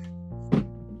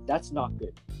 That's not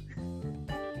good.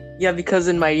 Yeah, because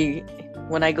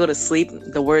when I go to sleep,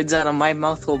 the words out of my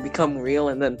mouth will become real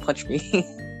and then punch me.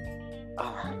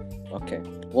 Ah, okay.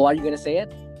 Well, are you gonna say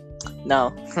it?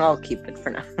 No, I'll keep it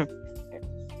for now.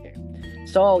 Okay.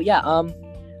 So yeah,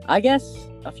 I guess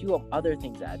a few other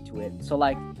things to add to it. So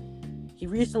like, he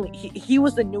was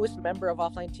the newest member of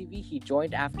Offline TV. He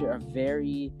joined after a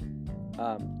very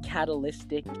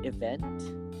catalytic event.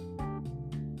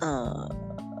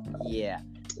 Yeah.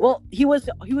 Well, he was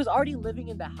already living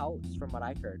in the house from what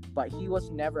I heard, but he was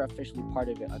never officially part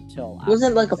of it until after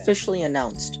Wasn't the like event. officially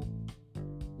announced.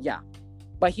 Yeah,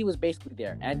 but he was basically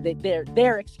there, and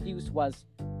their excuse was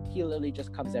he literally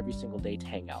just comes every single day to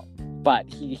hang out, but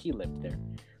he lived there.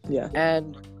 Yeah.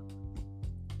 And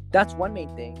that's one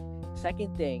main thing.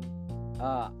 Second thing,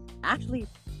 actually,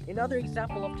 another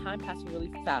example of time passing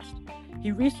really fast.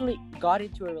 He recently got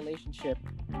into a relationship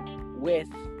with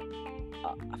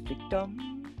a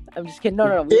victim. I'm just kidding. No.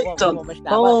 We won't mention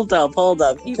that. Hold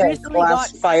up. He You can't recently got-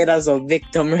 classify it as a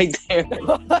victim right there.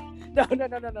 No.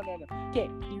 Okay,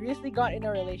 he recently got in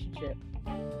a relationship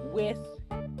with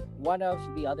one of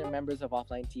the other members of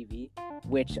Offline TV,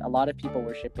 which a lot of people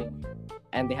were shipping,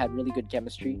 and they had really good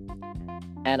chemistry.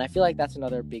 And I feel like that's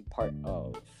another big part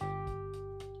of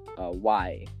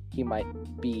why he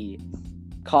might be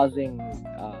causing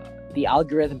the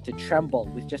algorithm to tremble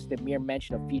with just the mere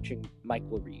mention of featuring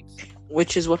Michael Reeves.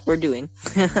 Which is what we're doing.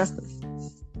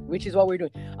 Which is what we're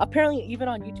doing. Apparently, even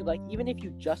on YouTube, like, even if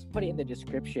you just put it in the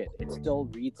description, it still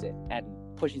reads it and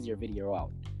pushes your video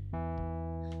out.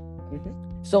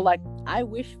 So, like, I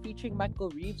wish featuring Michael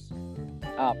Reeves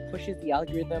pushes the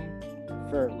algorithm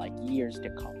for, like, years to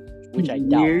come. Which I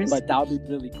doubt, but that would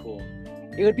be really cool.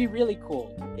 It would be really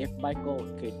cool if Michael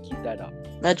could keep that up.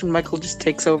 Imagine Michael just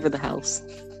takes over the house.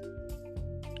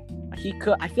 He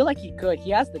could. I feel like he could. He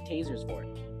has the tasers for it.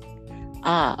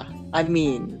 I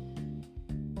mean,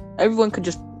 everyone could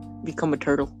just become a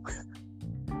turtle.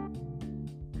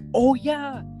 Oh,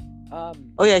 yeah.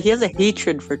 Oh yeah, he has a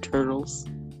hatred for turtles.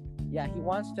 Yeah, he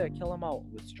wants to kill him out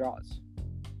with straws.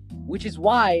 Which is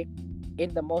why,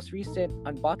 in the most recent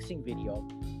unboxing video,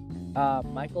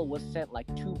 Michael was sent like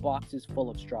 2 boxes full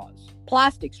of straws.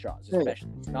 Plastic straws, especially.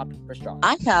 Not paper straws.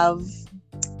 I have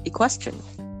a question.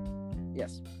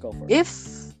 Yes, go for it.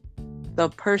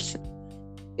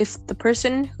 If the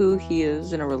person who he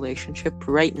is in a relationship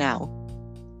right now,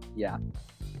 Yeah.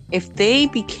 if they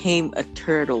became a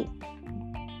turtle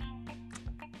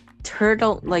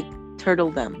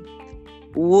them,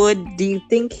 do you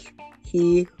think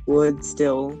he would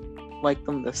still like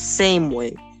them the same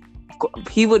way?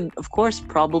 He would, of course,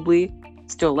 probably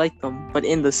still like them, but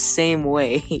in the same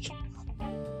way.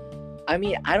 I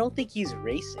mean, I don't think he's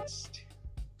racist.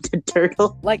 The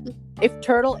turtle? Like, if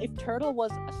Turtle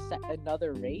was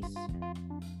another race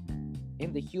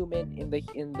in the human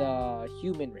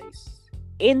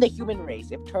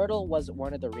race, if Turtle was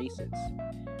one of the races.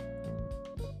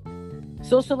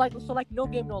 So like no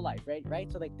game, no life,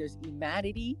 right? So like there's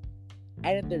humanity,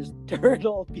 and then there's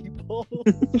turtle people.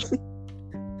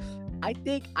 I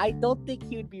don't think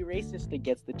he would be racist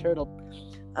against the turtle.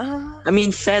 I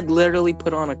mean, Fed literally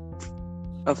put on a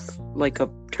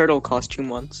turtle costume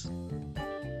once.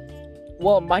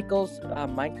 Well, Michael's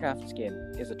Minecraft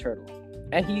skin is a turtle,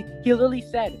 and he literally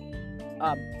said,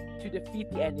 to defeat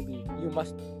the enemy, you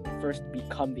must first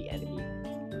become the enemy.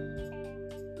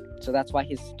 So that's why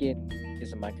his skin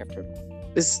is a Minecraft turtle.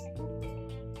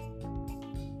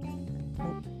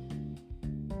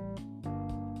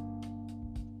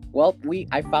 Well,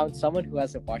 I found someone who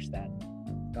hasn't watched that.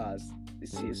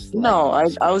 No,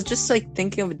 I was just like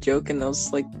thinking of a joke, and I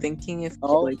was like thinking if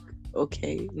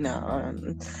okay, no,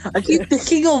 I keep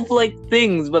thinking of like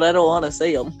things, but I don't want to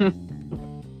say them.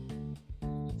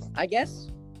 I guess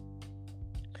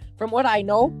from what I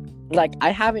know, like,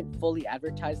 I haven't fully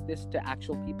advertised this to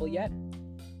actual people yet,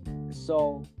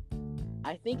 so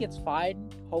I think it's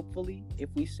fine. Hopefully, if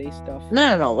we say stuff.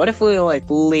 No. What if we like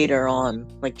later on,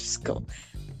 like, just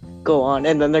go on,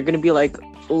 and then they're gonna be like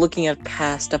looking at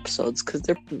past episodes, because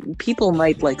people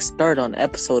might like start on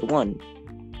episode 1.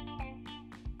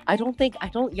 I don't think.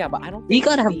 You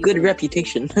gotta have good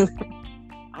reputation.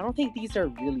 I don't think these are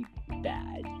really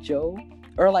bad jokes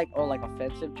or like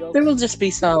offensive jokes. There will just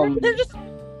be some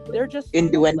They're just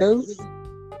innuendos.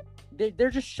 they're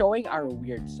just showing our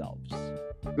weird selves.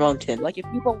 Mountain. Like if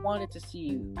people wanted to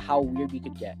see how weird we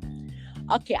could get.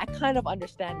 Okay, I kind of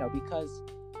understand now because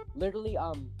literally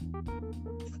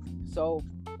so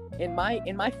in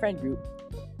my friend group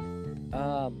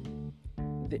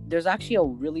there's actually a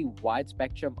really wide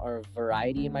spectrum or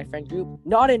variety in my friend group,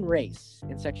 not in race,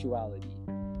 in sexuality.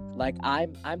 Like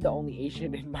I'm the only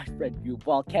Asian in my friend group,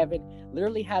 while Kevin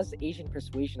literally has Asian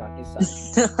persuasion on his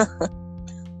side.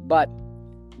 But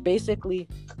basically,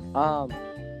 a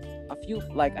few,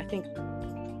 like I think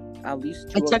at least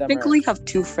two I of them technically have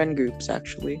 2 friend groups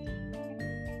actually.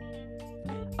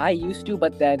 I used to,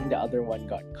 but then the other one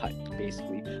got cut,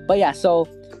 basically. But yeah, so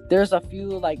there's a few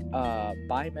like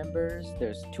bi members.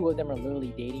 There's 2 of them are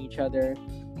literally dating each other,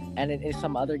 and then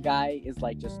some other guy is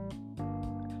like just.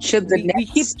 Should the We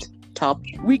keep.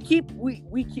 topic? We keep. Are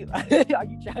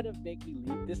you trying to make me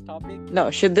leave this topic? No.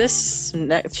 Should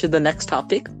the next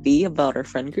topic be about our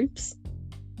friend groups?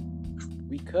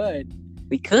 We could.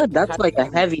 We could. That's Kinda like a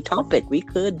heavy. heavy topic. We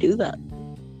could do that.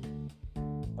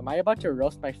 Am I about to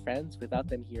roast my friends without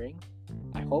them hearing?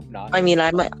 I hope not. I mean,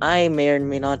 I may or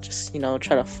may not just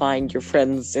try to find your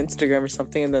friend's Instagram or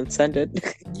something and then send it.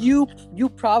 You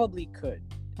probably could.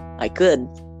 I could,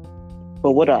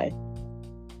 but would I?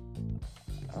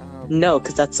 No,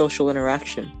 because that's social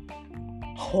interaction.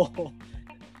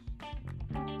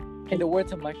 In the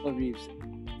words of Michael Reeves,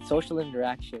 social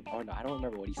interaction. Oh no, I don't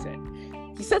remember what he said.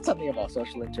 He said something about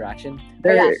social interaction.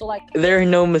 But yeah, so like, There are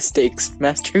no mistakes,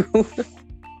 Master.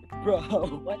 bro,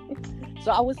 what?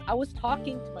 So I was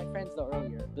talking to my friends though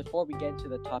earlier before we get into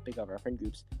the topic of our friend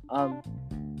groups. I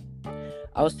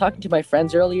was talking to my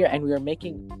friends earlier and we were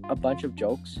making a bunch of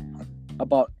jokes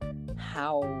about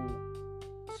how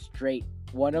straight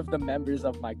one of the members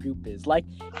of my group is. Like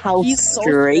How he's so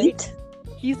straight?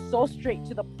 He's so straight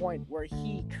to the point where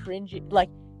he cringes. Like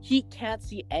he can't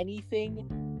see anything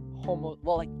homo.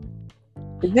 Well, like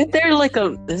Isn't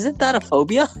that a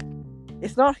phobia?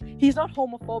 it's not. He's not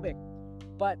homophobic,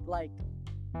 but like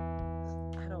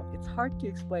I don't. It's hard to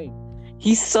explain.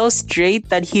 He's so straight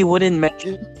that he wouldn't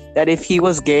mention that if he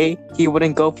was gay, he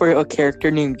wouldn't go for a character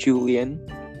named Julian.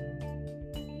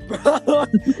 no,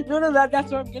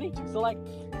 that's what I'm getting to. So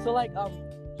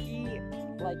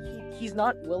he's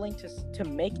not willing to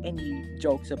make any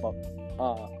jokes about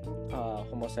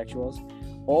homosexuals,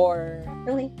 or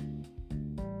Really?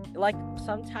 like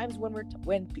sometimes when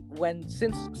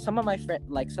since some of my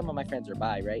friends are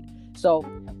bi, right? So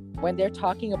when they're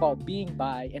talking about being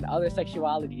bi and other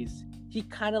sexualities, he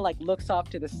kind of like looks off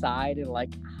to the side and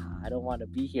like, I don't want to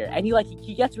be here, and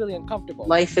he gets really uncomfortable.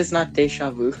 Life is not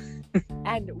deja vu.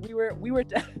 And we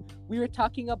were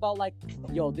talking about like,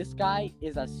 yo, this guy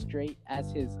is as straight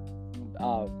as his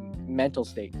mental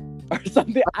state or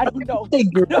something. I don't know.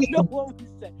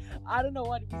 I don't know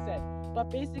what we said. But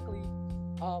basically,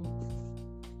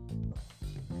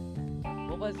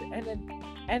 what was it?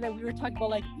 And then we were talking about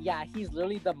like, yeah, he's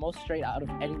literally the most straight out of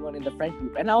anyone in the friend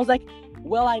group. And I was like,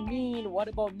 well, I mean, what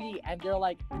about me? And they're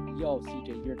like, yo,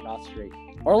 CJ, you're not straight.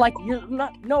 Or like, you're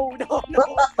not. No.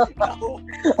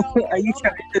 Are you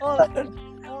trying to?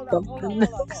 Hold on.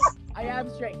 I am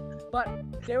straight. But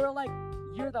they were like,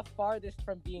 you're the farthest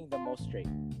from being the most straight.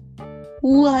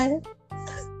 What?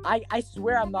 I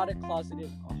swear I'm not a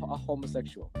closeted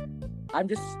homosexual. I'm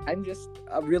just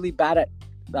really bad at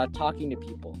talking to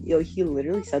people. Yo, he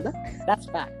literally said that? That's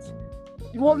facts.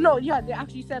 Well, no, yeah, they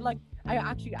actually said like, I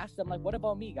actually asked them like, what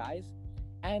about me, guys?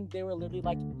 And they were literally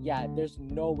like, yeah, there's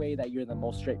no way that you're the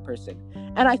most straight person.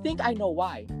 And I think I know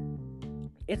why.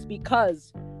 It's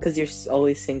because you're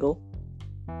always single.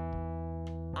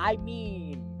 I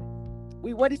mean,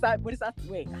 wait, what is that?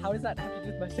 Wait, how does that have to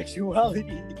do with my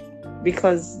sexuality?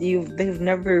 Because you've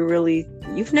never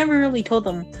really told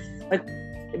them, like,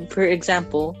 for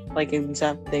example, like in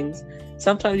some things,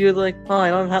 sometimes you're like, oh,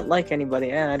 I don't like anybody,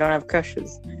 and I don't have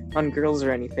crushes on girls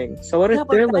or anything. So what if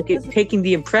they're like taking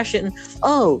the impression,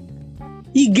 oh,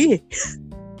 he gay?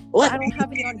 What? I don't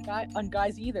have any on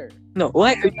guys either. No,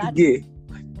 why are you gay?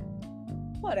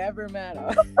 Whatever,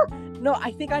 man. No,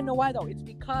 I think I know why though. It's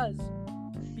because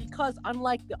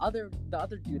unlike the other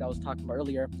dude I was talking about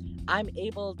earlier, I'm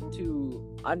able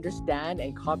to understand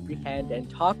and comprehend and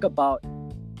talk about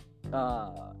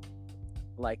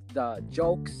like the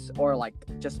jokes or like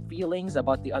just feelings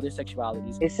about the other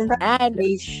sexualities. Isn't that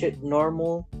and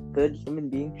normal, good human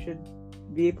being should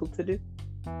be able to do?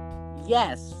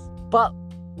 Yes, but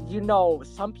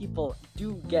some people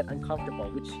do get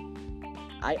uncomfortable, which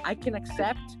I can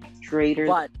accept. Straighter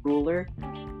but ruler.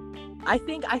 I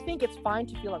think it's fine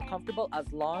to feel uncomfortable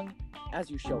as long as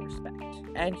you show respect,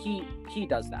 and he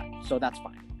does that, so that's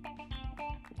fine.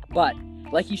 But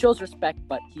Like he shows respect,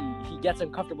 but he gets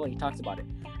uncomfortable and he talks about it.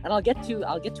 And I'll get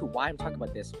to why I'm talking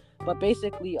about this. But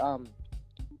basically,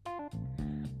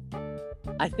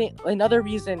 I think another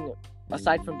reason,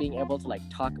 aside from being able to like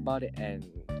talk about it and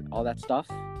all that stuff,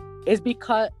 is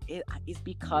because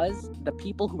the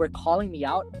people who are calling me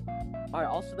out are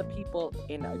also the people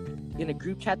in a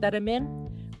group chat that I'm in,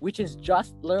 which is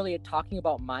just literally talking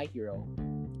about My Hero,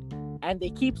 and they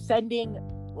keep sending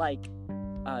like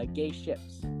gay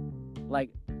ships, like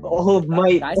Oh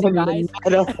my! guys and guys.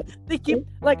 They keep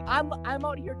like I'm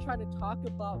out here trying to talk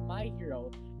about My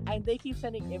Hero, and they keep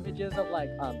sending images of like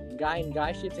guy and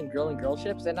guy ships and girl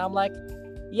ships, and I'm like,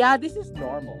 yeah, this is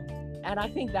normal. And I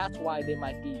think that's why they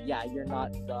might be, yeah, you're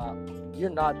not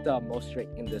the most straight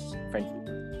in this friend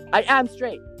group. I am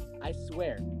straight, I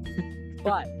swear.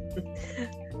 But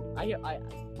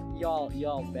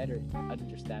y'all better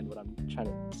understand what I'm trying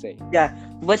to say. Yeah,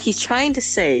 what he's trying to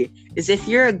say is if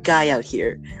you're a guy out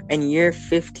here and you're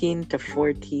 15 to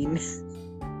 14.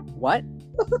 What?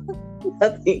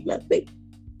 Nothing.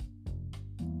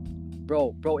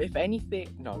 Bro, if anything,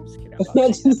 no, I'm just kidding.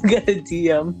 I'm just gonna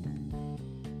DM.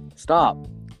 Stop.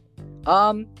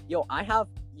 Yo, I have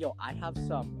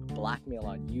some blackmail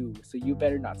on you, so you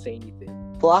better not say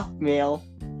anything. Blackmail.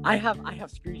 I have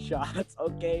screenshots,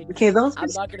 okay? Okay, those. I'm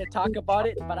not gonna talk about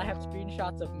it, but I have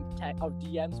screenshots of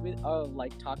DMs with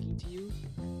like talking to you,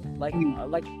 like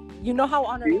you know how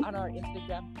on our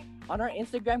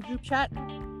Instagram group chat,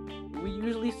 we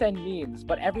usually send memes,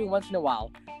 but every once in a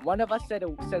while, one of us says a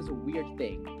weird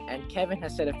thing, and Kevin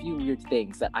has said a few weird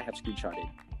things that I have screenshotted.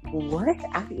 What?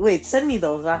 Wait, send me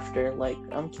those after. Like,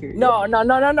 I'm curious. No.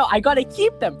 I gotta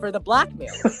keep them for the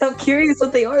blackmail. I'm curious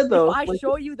what they are, though. If I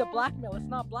show you the blackmail, it's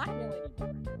not blackmail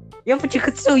anymore. Yeah, but you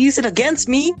could still use it against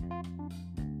me.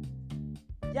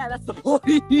 Yeah, that's the point.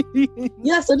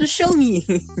 Yeah, so just show me.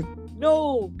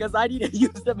 No, because I need to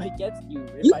use them against you.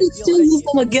 You can still use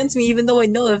them against me, even though I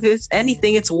know if it's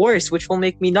anything, it's worse, which will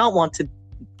make me not want to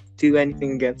do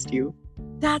anything against you.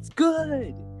 That's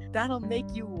good. That'll make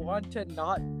you want to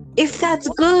not. If that's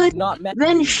good,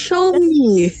 then show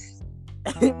me.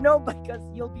 No, because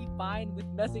you'll be fine with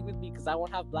messing with me because I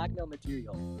won't have blackmail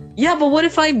material. Yeah, but what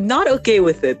if I'm not okay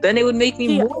with it? Then it would make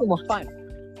me more. Fine.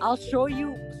 I'll show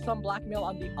you some blackmail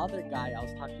on the other guy I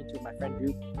was talking to in my friend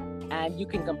group, and you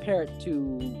can compare it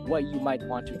to what you might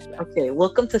want to expect. Okay,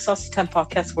 welcome to Saucy Time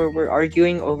Podcast, where we're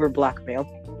arguing over blackmail.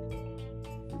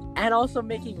 And also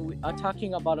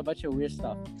talking about a bunch of weird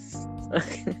stuff.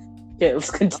 Okay,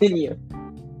 let's continue.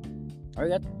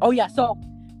 Oh yeah, so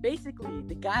basically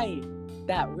the guy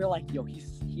that we're like, yo,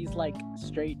 he's like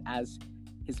straight as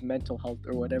his mental health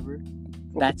or whatever.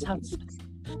 That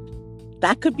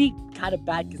could be kind of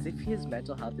bad because if his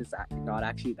mental health is not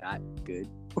actually that good.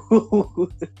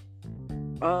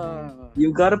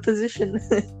 You got a position.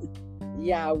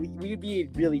 Yeah, we'd be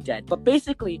really dead. But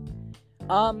basically,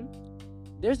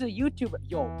 there's a YouTuber.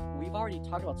 Yo, we've already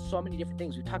talked about so many different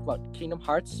things. We talked about Kingdom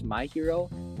Hearts, My Hero.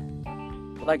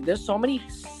 Like, there's so many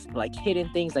like hidden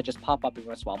things that just pop up every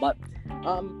once in a while. But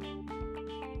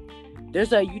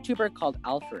there's a YouTuber called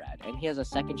Alpharad, and he has a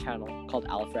second channel called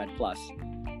Alpharad Plus,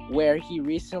 where he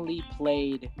recently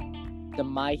played the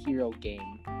My Hero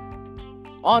game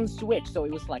on Switch. So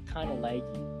it was like kind of laggy,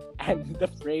 and the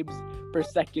frames per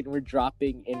second were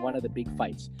dropping in one of the big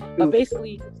fights. But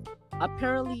basically,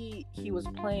 apparently he was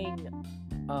playing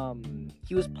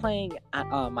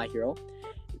My Hero,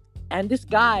 and this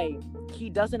guy, he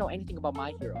doesn't know anything about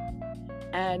My Hero,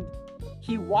 and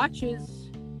he watches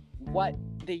what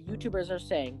the YouTubers are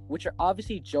saying, which are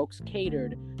obviously jokes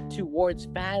catered towards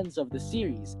fans of the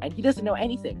series, and he doesn't know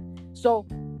anything. So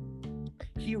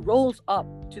he rolls up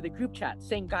to the group chat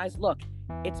saying, guys, look,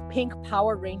 it's Pink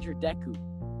Power Ranger Deku.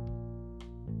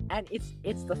 And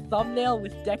it's the thumbnail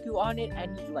with Deku on it,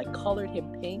 and he like colored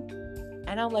him pink.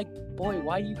 And I'm like, boy,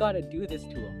 why you gotta do this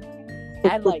to him?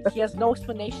 And like, he has no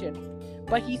explanation.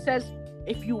 But he says,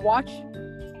 if you watch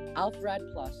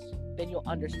Alpharad Plus, then you'll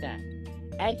understand.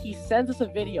 And he sends us a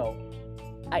video.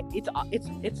 It's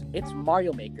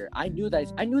Mario Maker. I knew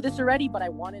this already, but I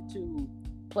wanted to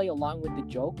play along with the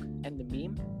joke and the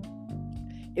meme.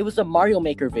 It was a Mario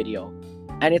Maker video,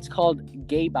 and it's called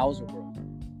Gay Bowser World.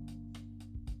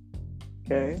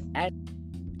 Okay. And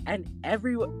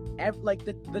every like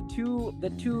the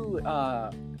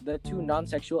two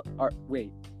non-sexual are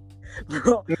wait.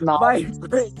 Bro, my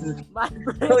brain.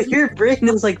 Oh, your brain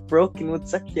is like broken with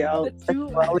sexuality.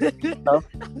 Stuff.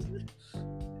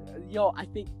 Yo, I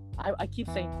think I keep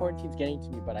saying quarantine's getting to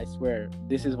me, but I swear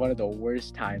this is one of the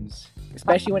worst times,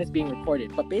 especially when it's being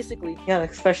recorded. But basically, yeah,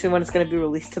 especially when it's gonna be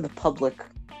released to the public.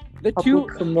 The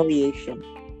public humiliation.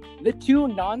 the two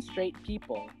non-straight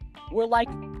people were like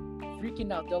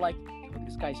freaking out. They're like, "Yo,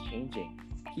 this guy's changing.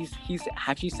 He's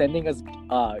actually sending us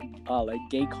like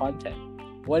gay content.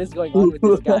 What is going on with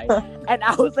this guy?" And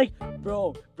I was like,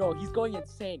 bro, he's going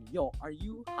insane. Yo, are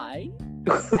you high?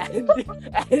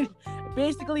 and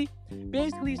basically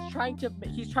he's trying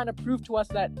to prove to us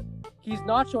that he's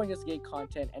not showing us gay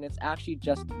content, and it's actually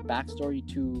just backstory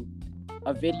to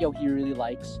a video he really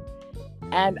likes.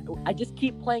 And I just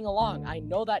keep playing along. I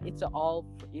know that it's all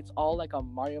like a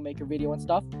Mario Maker video and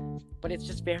stuff, but it's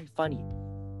just very funny.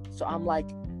 So I'm like,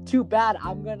 too bad.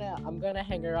 I'm gonna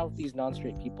hang around with these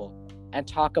non-straight people and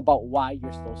talk about why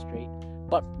you're so straight,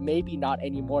 but maybe not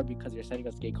anymore because you're sending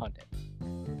us gay content.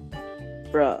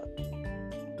 Bruh.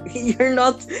 You're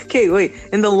not... Okay, wait.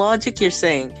 In the logic you're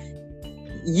saying,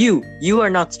 you are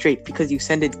not straight because you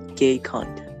send it gay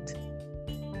content.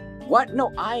 What?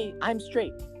 No, I'm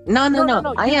straight.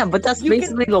 No. I am, but that's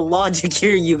basically the logic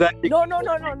here, you guys. No.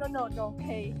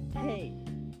 Hey.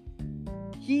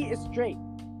 He is straight,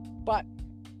 but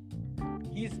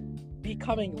he's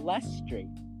becoming less straight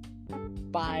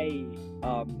by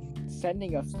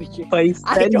sending us the By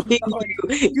sending you.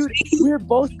 Dude, we're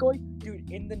both going...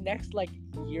 Dude, in the next like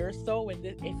year or so, when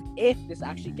if this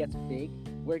actually gets big,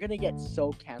 we're gonna get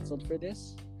so canceled for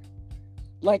this.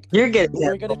 Like, You're getting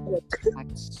we're gonna be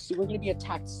attacked. We're gonna be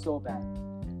attacked so bad.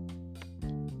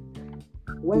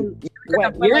 When You're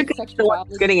like, the one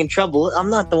who's getting in trouble. I'm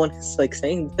not the one who's like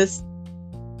saying this.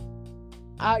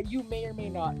 You may or may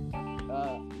not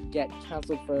get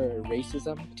canceled for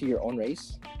racism to your own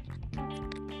race.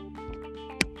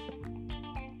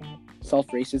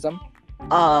 Self-racism.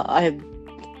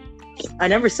 I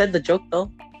never said the joke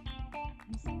though.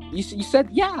 You said,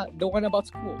 yeah, the one about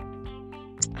school.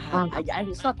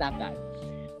 It's not that bad.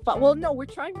 But well, no, we're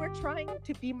trying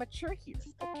to be mature here,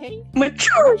 okay?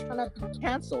 Mature. We're trying to be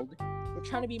canceled. We're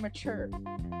trying to be mature,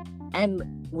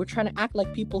 and we're trying to act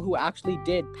like people who actually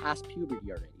did pass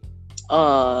puberty already.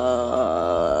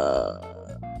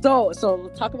 So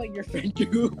let's talk about your friend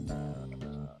group.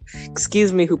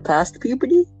 Excuse me, who passed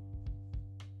puberty?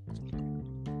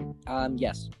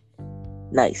 Yes.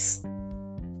 Nice.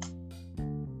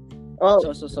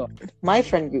 Oh, So. My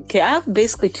friend group. Okay, I have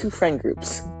basically two friend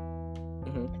groups.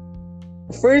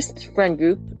 The first friend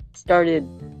group started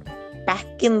back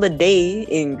in the day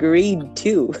in grade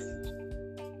 2.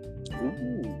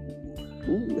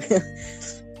 Ooh.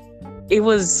 It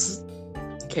was...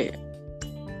 Okay.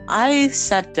 I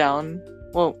sat down...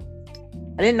 Well,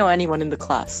 I didn't know anyone in the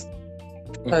class.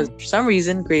 Because for some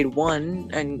reason, grade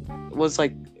 1 and was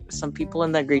like some people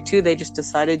in that grade 2, they just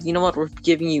decided, you know what, we're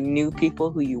giving you new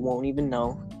people who you won't even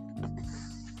know.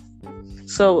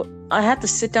 So I had to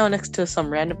sit down next to some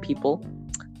random people,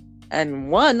 and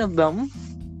one of them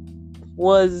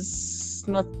was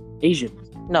not Asian.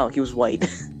 No, he was white.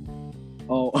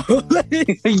 Oh.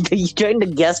 Are you trying to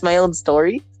guess my own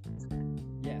story?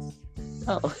 Yes.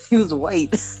 Oh, he was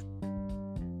white.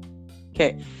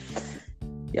 Okay.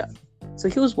 Yeah. So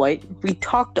he was white. We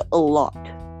talked a lot.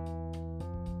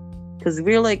 Because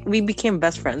we became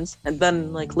best friends. And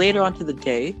then, like, later on to the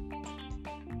day,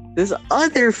 this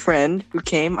other friend who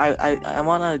came, I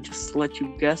want to just let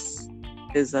you guess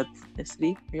his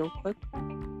ethnicity real quick.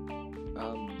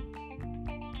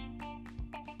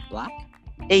 Black?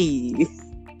 Hey.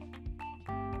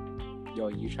 Yo,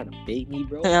 you trying to bait me,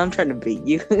 bro? I'm trying to bait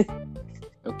you.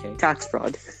 Okay. Tax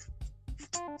fraud.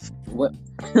 What?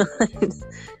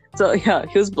 So, yeah,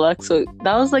 he was black. So,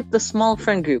 that was like the small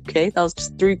friend group, okay? That was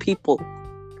just 3 people.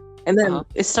 And then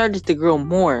it started to grow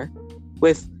more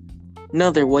with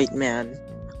another white man,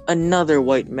 another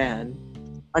white man,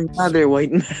 another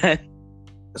white man.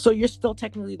 So, you're still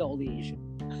technically the only Asian?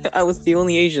 I was the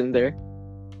only Asian there.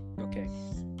 Okay.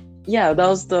 Yeah, that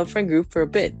was the friend group for a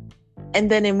bit.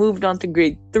 And then it moved on to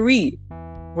grade 3,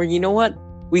 where, you know what?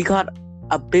 We got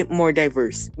a bit more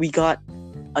diverse. We got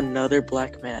another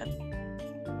black man.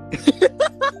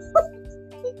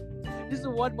 Just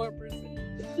one more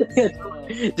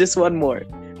person. Just one more.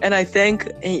 And I think,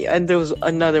 and there was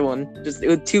another one. Just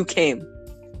 2 came.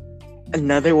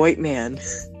 Another white man.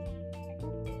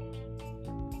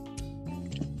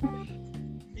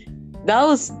 That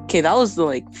was the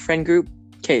like friend group.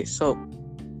 Okay, so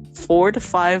 4 to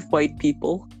 5 white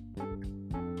people.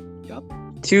 Yup.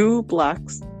 2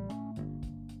 blacks.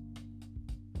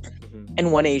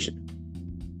 And 1 Asian.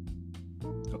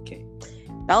 Okay.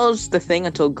 That was the thing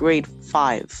until grade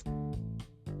 5.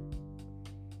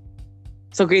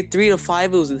 So grade 3 to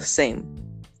 5, it was the same.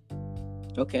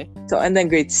 Okay. So, and then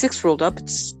grade 6 rolled up.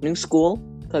 It's new school.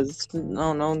 Because,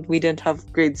 no, we didn't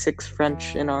have grade 6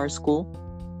 French in our school.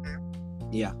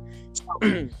 Yeah.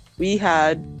 we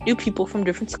had new people from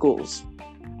different schools.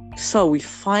 So we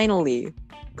finally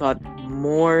got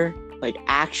more, like,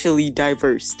 actually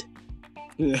diverse.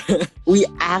 We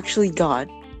actually got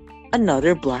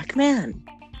another black man.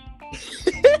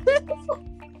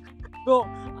 Bro,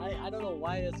 I don't know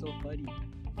why it's so funny.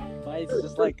 But it's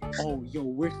just like, oh, yo,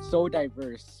 we're so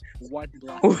diverse. One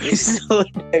black. We're so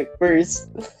diverse.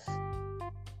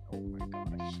 Oh my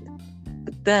gosh.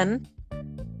 But then,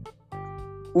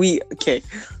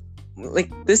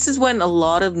 like, this is when a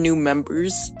lot of new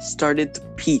members started to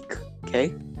peak,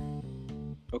 okay?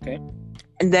 Okay.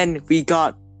 And then we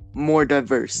got more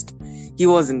diverse. He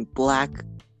wasn't black.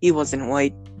 He wasn't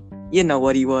white. You know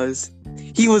what he was.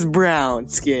 He was brown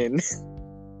skin.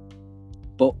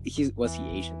 But was he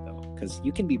Asian though? Because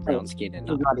you can be brown skinned and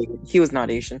not. He was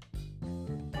not Asian.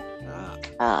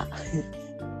 Ah.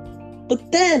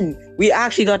 But then we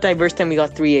actually got diverse and we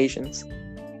got 3 Asians. Good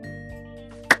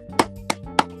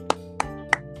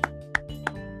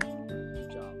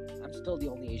job. I'm still the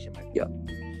only Asian. Yeah.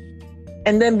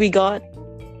 And then we got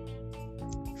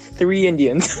 3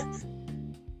 Indians.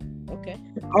 Okay.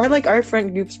 Our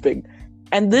friend group's big.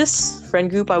 And this friend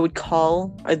group I would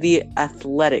call the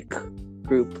athletic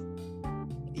group.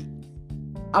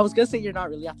 I was gonna say you're not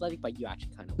really athletic, but you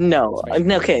actually kind of. No.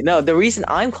 Okay, no. The reason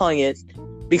I'm calling it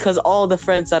because all the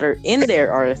friends that are in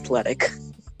there are athletic.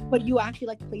 But you actually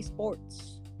like play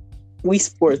sports. We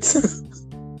sports.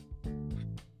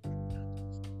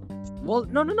 Well,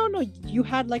 no. You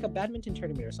had like a badminton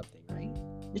tournament or something, right?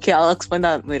 Okay, I'll explain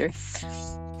that later.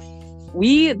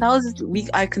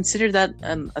 I consider that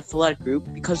an athletic group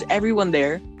because everyone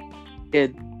there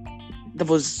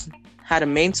had a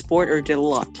main sport or did a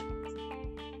lot.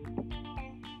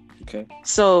 Okay.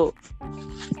 So,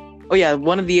 oh yeah,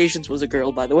 one of the Asians was a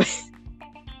girl, by the way.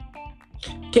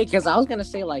 Okay, because I was gonna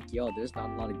say like, yo, there's not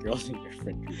a lot of girls in your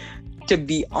friend group. To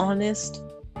be honest,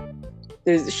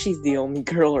 she's the only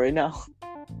girl right now.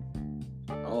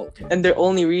 Oh, okay. And the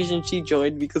only reason she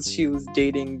joined because she was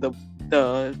dating the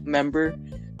member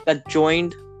that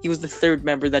joined. He was the 3rd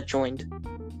member that joined.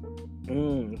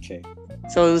 Okay.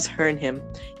 So it was her and him.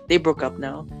 They broke up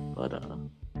now,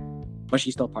 but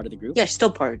she's still part of the group? yeah, she's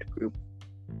still part of the group.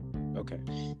 Okay.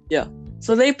 Yeah.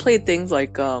 So they played things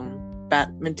like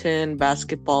badminton,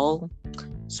 basketball,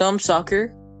 some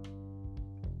soccer.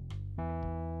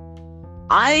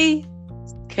 I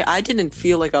didn't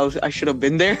feel like I should have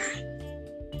been there.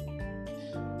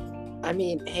 I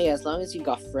mean, hey, as long as you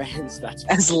got friends, that's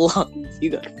As long as you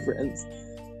got friends.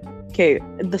 Okay,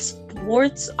 the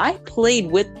sports, I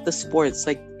played with the sports,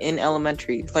 like, in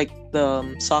elementary, like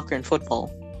the soccer and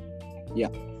football. Yeah.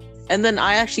 And then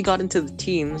I actually got into the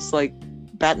teams, like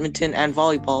badminton and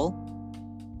volleyball.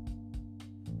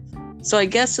 So I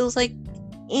guess it was like,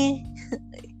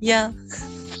 yeah.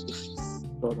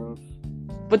 sort of.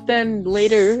 But then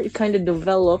later, it kind of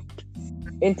developed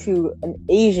into an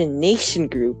Asian nation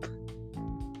group.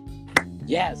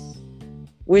 Yes.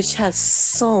 Which has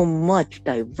so much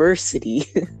diversity.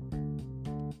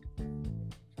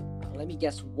 Let me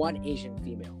guess, one Asian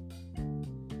female.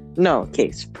 No,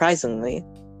 okay, surprisingly.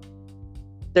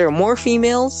 There are more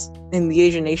females in the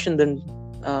Asian nation than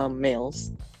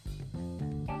males.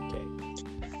 Okay.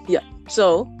 Yeah,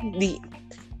 so the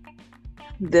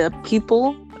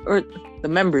people, or the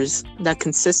members that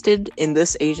consisted in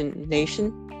this Asian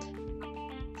nation,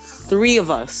 3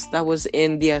 of us that was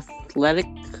in the athletic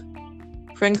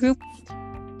friend group,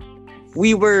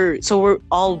 we're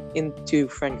all into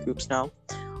friend groups now.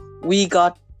 We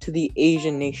got to the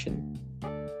Asian nation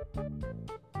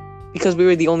because we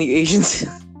were the only Asians.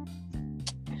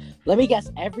 Let me guess,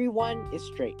 everyone is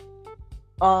straight.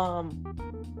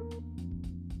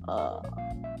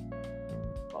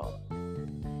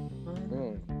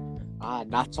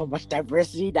 Not so much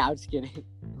diversity. Now, I'm just kidding.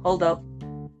 Hold up.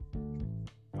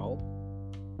 Oh.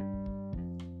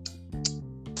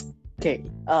 Okay,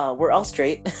 we're all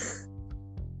straight.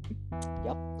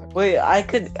 Yep. Wait,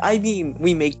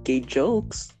 we make gay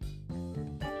jokes.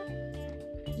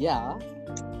 Yeah,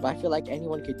 but I feel like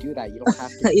anyone could do that. You don't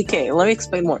have to. Okay, let me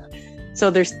explain more. So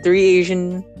there's 3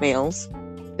 Asian males.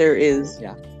 There is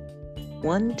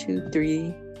 1, 2,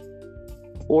 3,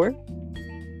 4.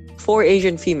 4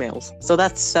 Asian females. So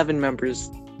that's 7 members.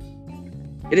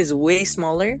 It is way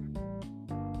smaller.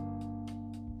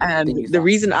 And the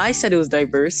reason I said it was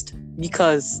diverse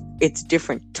because it's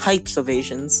different types of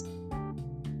Asians.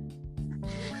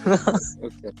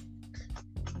 Okay.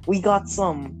 We got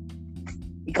some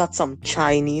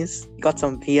Chinese, we got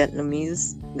some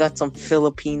Vietnamese, we got some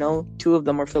Filipino. 2 of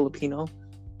them are Filipino.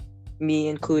 Me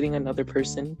including another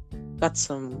person. Got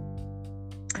some.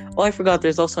 Oh, I forgot.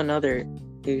 There's also another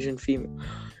Asian female.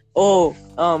 Oh,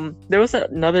 there was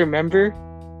another member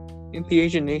in the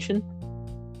Asian Nation,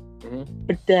 Mhm.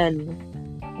 but then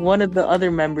one of the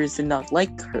other members did not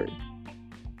like her.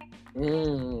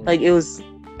 Like it was,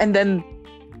 and then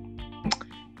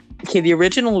okay, the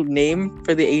original name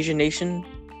for the Asian Nation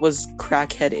was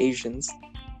Crackhead Asians.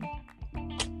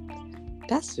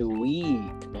 That's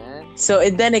weak, man. So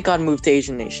then it got moved to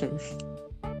Asian Nation.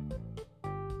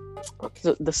 Okay.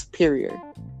 So the superior.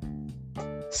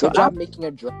 So Good job making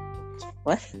a drug.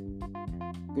 what?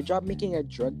 Good job making a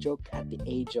drug joke at the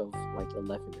age of like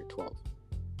 11 or 12.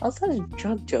 How's that a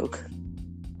drug joke?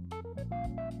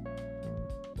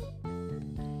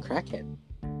 Crackhead.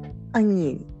 I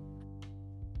mean,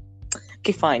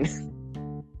 okay, fine.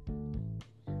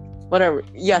 Whatever.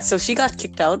 Yeah, so she got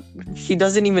kicked out. She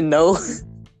doesn't even know.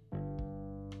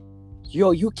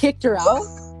 Yo, you kicked her out?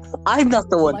 I'm not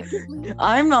the one. Collectively?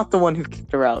 I'm not the one who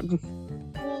kicked her out.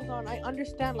 Hold on, I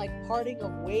understand like parting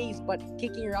of ways, but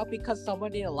kicking her out because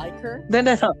someone didn't like her? No.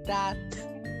 That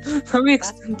Let me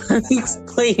That's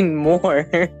explain more.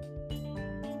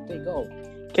 they go.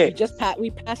 Okay. We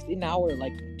passed an hour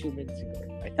like 2 minutes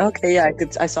ago. I think. Okay, yeah,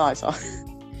 So- I saw.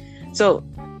 So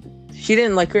she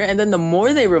didn't like her, and then the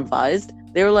more they revised,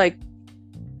 they were like,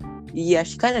 yeah,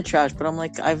 she kind of trash, but I'm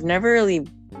like, I've never really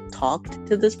talked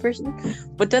to this person.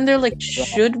 But then they're like,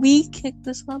 should we kick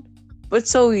this out? But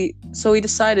so we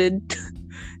decided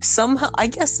somehow, I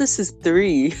guess this is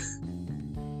 3.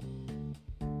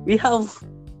 We have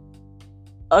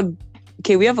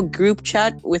we have a group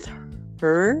chat with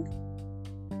her,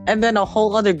 and then a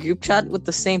whole other group chat with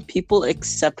the same people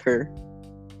except her.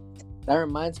 That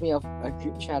reminds me of a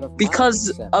group chat of mine, Because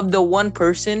except- of the one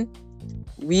person,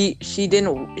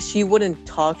 she wouldn't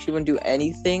talk, she wouldn't do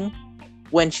anything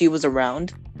when she was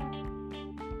around.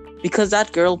 Because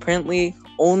that girl apparently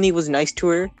only was nice to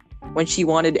her when she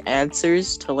wanted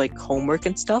answers to like homework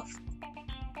and stuff.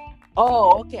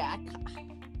 Oh, okay.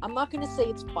 I'm not gonna say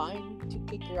it's fine to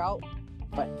kick her out,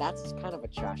 but that's kind of a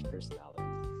trash personality.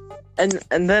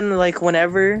 And then like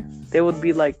whenever they would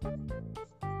be like,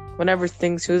 whenever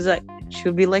things she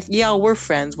would be like, yeah, we're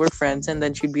friends, and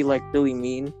then she'd be like really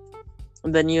mean.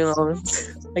 And then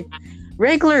like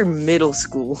regular middle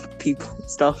school people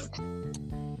stuff.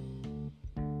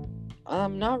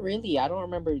 Not really. I don't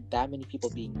remember that many people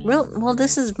being mean. Well,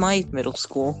 this is my middle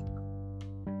school.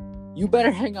 You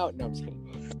better hang out. No, I'm just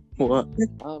kidding. What?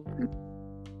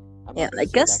 I'm Yeah, not gonna I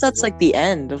say guess that that's 'cause like the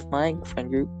end of my friend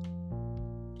group.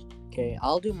 Okay,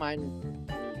 I'll do mine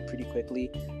pretty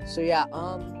quickly. So yeah,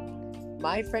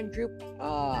 my friend group,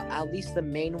 at least the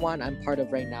main one I'm part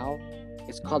of right now,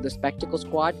 is called the Spectacle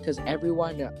Squad because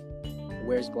everyone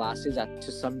wears glasses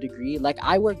to some degree. Like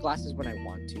I wear glasses when I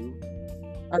want to.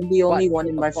 I'm the only But- one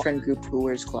in my friend group who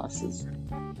wears glasses.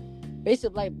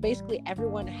 Basically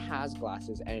everyone has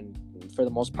glasses and for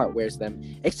the most part wears them,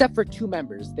 except for 2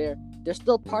 members. They're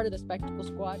still part of the Spectacle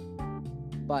Squad,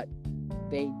 but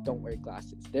they don't wear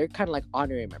glasses. They're kind of like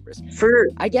honorary members. For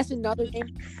I guess another name.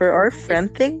 our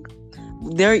friend thing,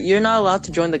 you're not allowed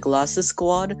to join the glasses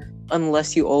squad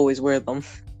unless you always wear them.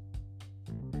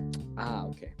 Ah,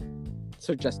 okay.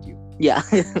 So just you. Yeah.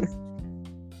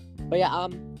 But yeah,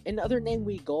 another name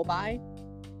we go by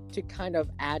to kind of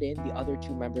add in the other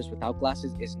 2 members without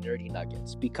glasses is Nerdy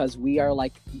Nuggets because we are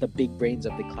like the big brains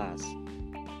of the class.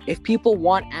 If people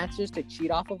want answers to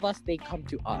cheat off of us, they come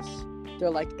to us. They're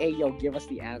like, hey, yo, give us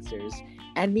the answers.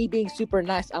 And me being super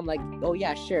nice, I'm like, oh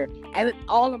yeah, sure. And then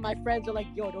all of my friends are like,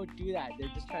 yo, don't do that.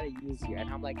 They're just trying to use you. And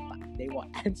I'm like, they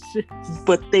want answers.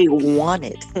 But they want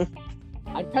it.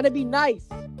 I'm trying to be nice.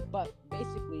 But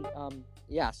basically,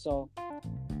 yeah, so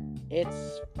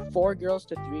it's 4 girls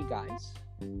to 3 guys.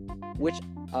 Which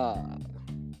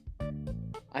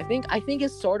I think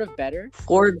is sort of better.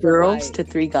 4 girls to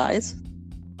 3 guys.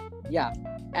 Yeah,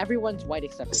 everyone's white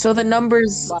except for So the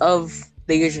numbers But- of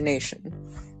the Asian Nation.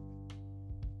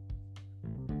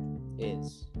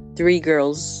 is 3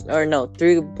 girls, or no,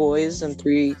 3 boys and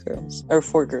 3 girls, or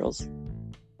 4 girls.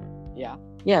 yeah.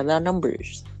 Yeah, that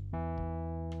numbers.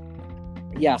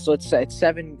 Yeah, so it's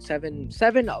 7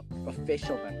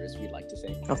 official members, we'd like to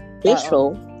say.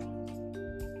 Official.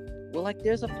 Well, like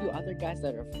there's a few other guys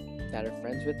that are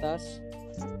friends with us,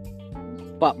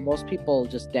 but most people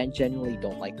just genuinely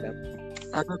don't like them.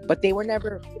 But they were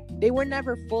never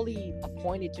fully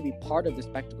appointed to be part of the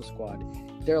Spectacle Squad.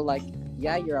 They're like,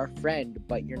 yeah, you're our friend,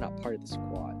 but you're not part of the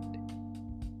squad.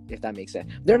 If that makes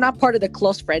sense. They're not part of the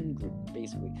close friend group,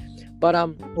 basically. But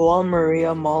Wall,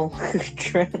 Maria, Mal,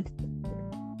 Trent.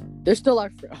 they're still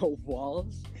our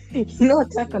Walls. You know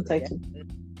Attack on Titan.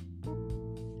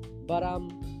 But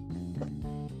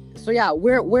so yeah,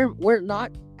 we're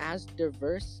not as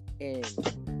diverse in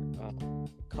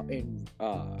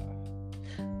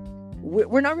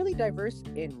we're not really diverse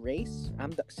in race.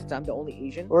 Since I'm the only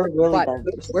Asian. We're really but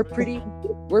diverse.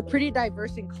 we're pretty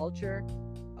diverse in culture,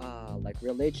 like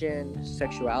religion,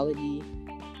 sexuality,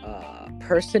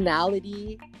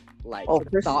 personality, like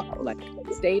thought, like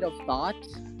state of thought,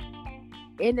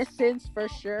 innocence for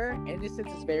sure.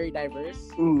 Innocence is very diverse.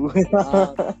 Ooh.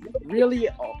 Really,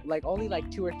 like only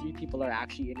like 2 or 3 people are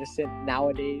actually innocent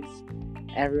nowadays.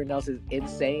 Everyone else is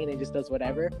insane and just does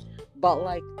whatever. But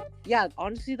like, yeah,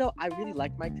 honestly though, I really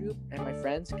like my group and my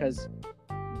friends because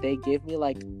they give me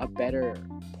like a better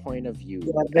point of view.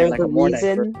 Yeah, they're and, like, the a more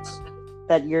reason diverse...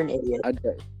 that you're an idiot.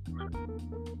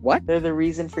 What? They're the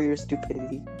reason for your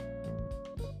stupidity.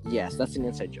 Yes, that's an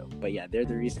inside joke. But yeah, they're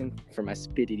the reason for my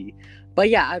stupidity. But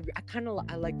yeah, I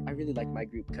really like my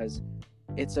group because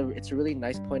it's a really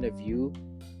nice point of view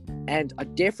and a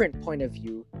different point of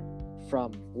view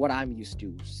from what I'm used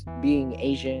to, being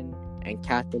Asian and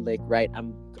Catholic, right?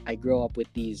 I grow up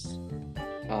with these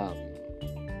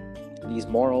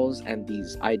morals and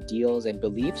these ideals and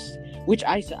beliefs, which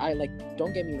I like.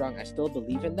 Don't get me wrong, I still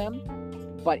believe in them,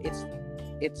 but it's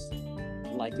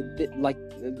like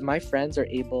my friends are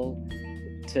able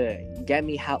to let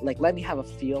me have a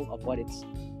feel of what it's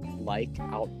like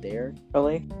out there,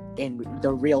 Really? in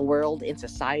the real world, in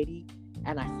society,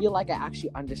 and I feel like I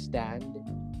actually understand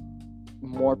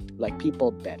more like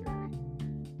people better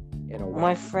in a way.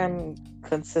 My friend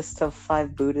consists of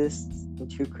 5 Buddhists and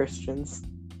 2 Christians.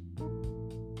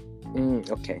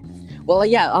 Okay. Well,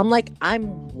 yeah,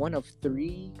 I'm one of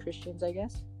 3 Christians, I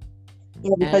guess.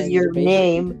 Yeah, because And your basically-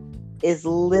 name is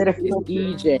literally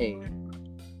It's EJ.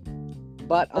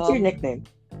 But What's your nickname?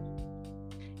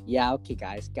 Yeah, okay,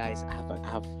 guys, I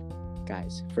have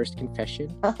guys. First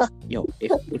confession. Yo,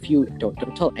 if you don't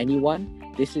tell anyone,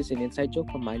 this is an inside joke,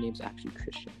 but my name's actually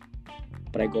Christian,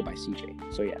 but I go by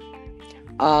CJ. So yeah,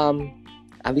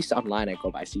 at least online I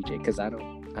go by CJ because I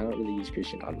don't really use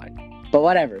Christian online. But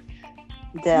whatever.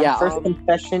 Damn, Yeah, first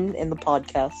confession in the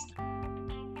podcast.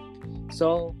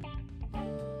 So,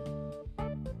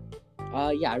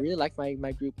 yeah, I really like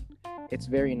my group. It's a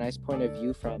very nice point of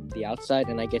view from the outside,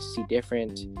 and I get to see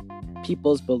different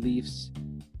people's beliefs,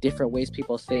 different ways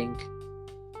people think.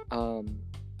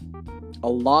 A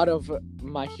lot of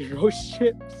my hero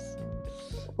ships.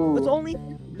 Ooh. It's only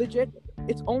legit.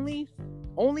 It's only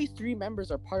 3 members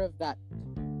are part of that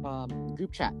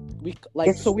group chat.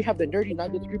 So we have the Nerdy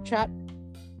Nuggets group chat,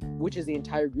 which is the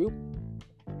entire group.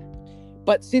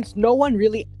 But since no one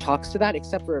really talks to that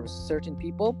except for certain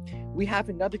people, we have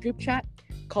another group chat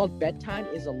called Bedtime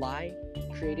is a Lie,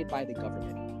 created by the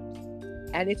government.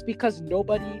 And it's because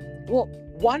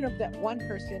one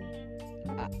person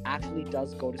actually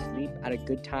does go to sleep at a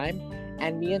good time,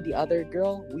 and me and the other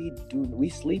girl, we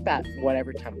sleep at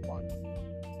whatever time we want.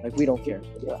 Like, we don't care.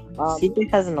 CJ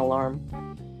has an alarm.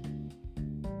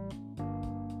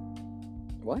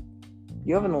 What?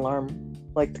 You have an alarm,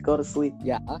 like to go to sleep.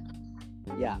 Yeah.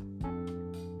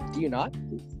 Do you not?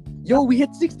 Yo, we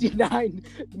hit 69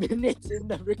 minutes in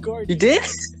the recording. You did?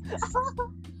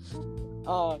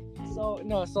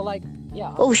 So like,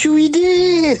 yeah. Oh, shoot, we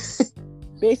did!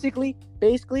 Basically,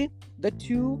 the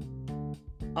 2.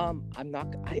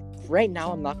 Right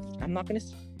now, I'm not gonna.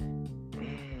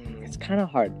 It's kind of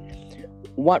hard.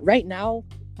 Right now,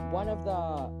 one of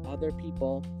the other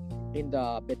people in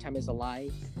the Bedtime is a Lie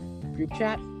group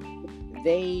chat,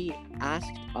 they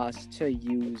asked us to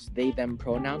use they/them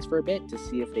pronouns for a bit to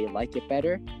see if they like it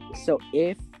better. So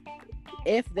if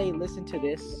they listen to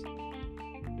this,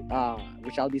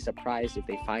 which I'll be surprised if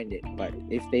they find it, but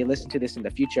if they listen to this in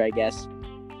the future, I guess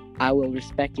I will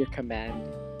respect your command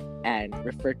and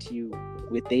refer to you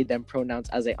with they/them pronouns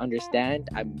as I understand.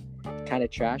 I'm kind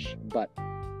of trash, but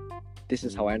this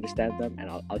is how I understand them, and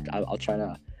I'll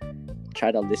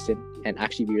try to listen and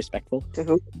actually be respectful To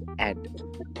who? and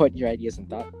put your ideas in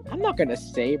thought. I'm not gonna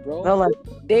say, bro. No, like,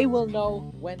 They will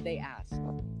know when they ask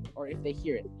or if they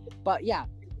hear it. But yeah,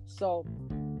 so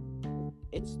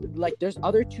it's like there's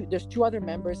 2 other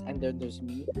members, and then there's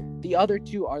me. The other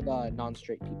 2 are the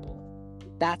non-straight people.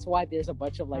 That's why there's a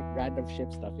bunch of like random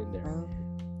ship stuff in there.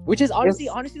 Which is honestly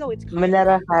though, it's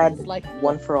Mineta had it's like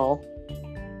one for all.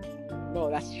 No,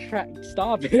 that's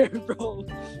stop it, bro.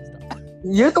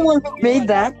 You're the one who made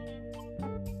that.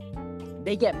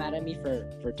 They get mad at me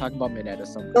for talking about Mineta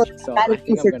so much. So I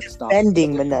think I'm gonna stop.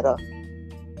 Defending Mineta.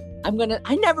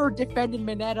 I never defended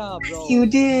Mineta, bro. You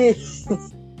did.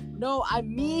 No, I'm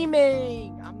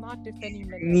memeing. I'm not defending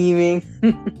Mineta.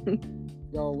 Memeing.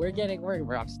 Yo,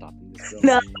 I'm stopping this, bro.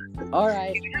 No. All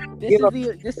right. This is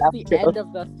the end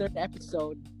of the 3rd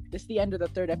episode. This is the end of the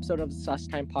 3rd episode of the Sus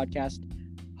Time podcast.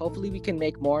 hopefully we can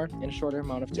make more in a shorter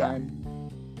amount of Yeah. time.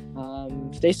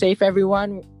 Stay safe,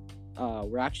 everyone.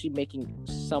 We're actually making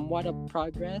somewhat of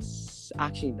progress.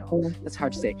 Actually, no, that's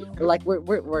hard to say.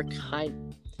 We're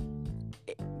kind.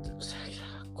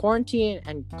 Quarantine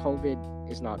and COVID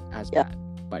is not as Yeah. bad,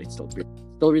 but it's still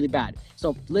really bad.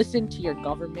 So listen to your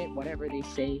government, whatever they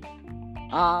say.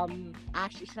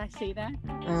 Actually, should I say that?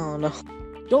 Oh no.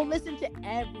 Don't listen to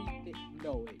everything.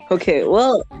 No way. Okay,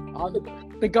 well,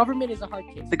 The government is a hard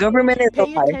case. the government is a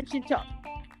Pay lie. attention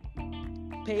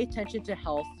to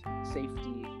health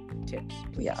safety tips,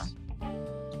 please. Yeah.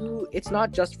 It's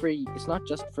not just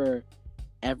for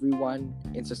everyone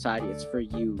in society, it's for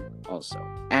you also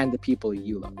and the people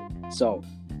you love. So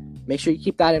make sure you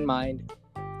keep that in mind.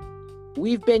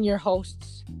 We've been your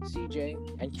hosts, CJ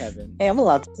and Kevin. Hey, I'm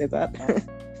allowed to say that.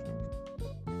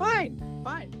 Fine.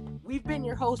 We've been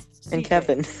your hosts, CJ And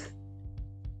Kevin.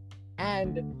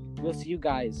 and we'll see you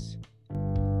guys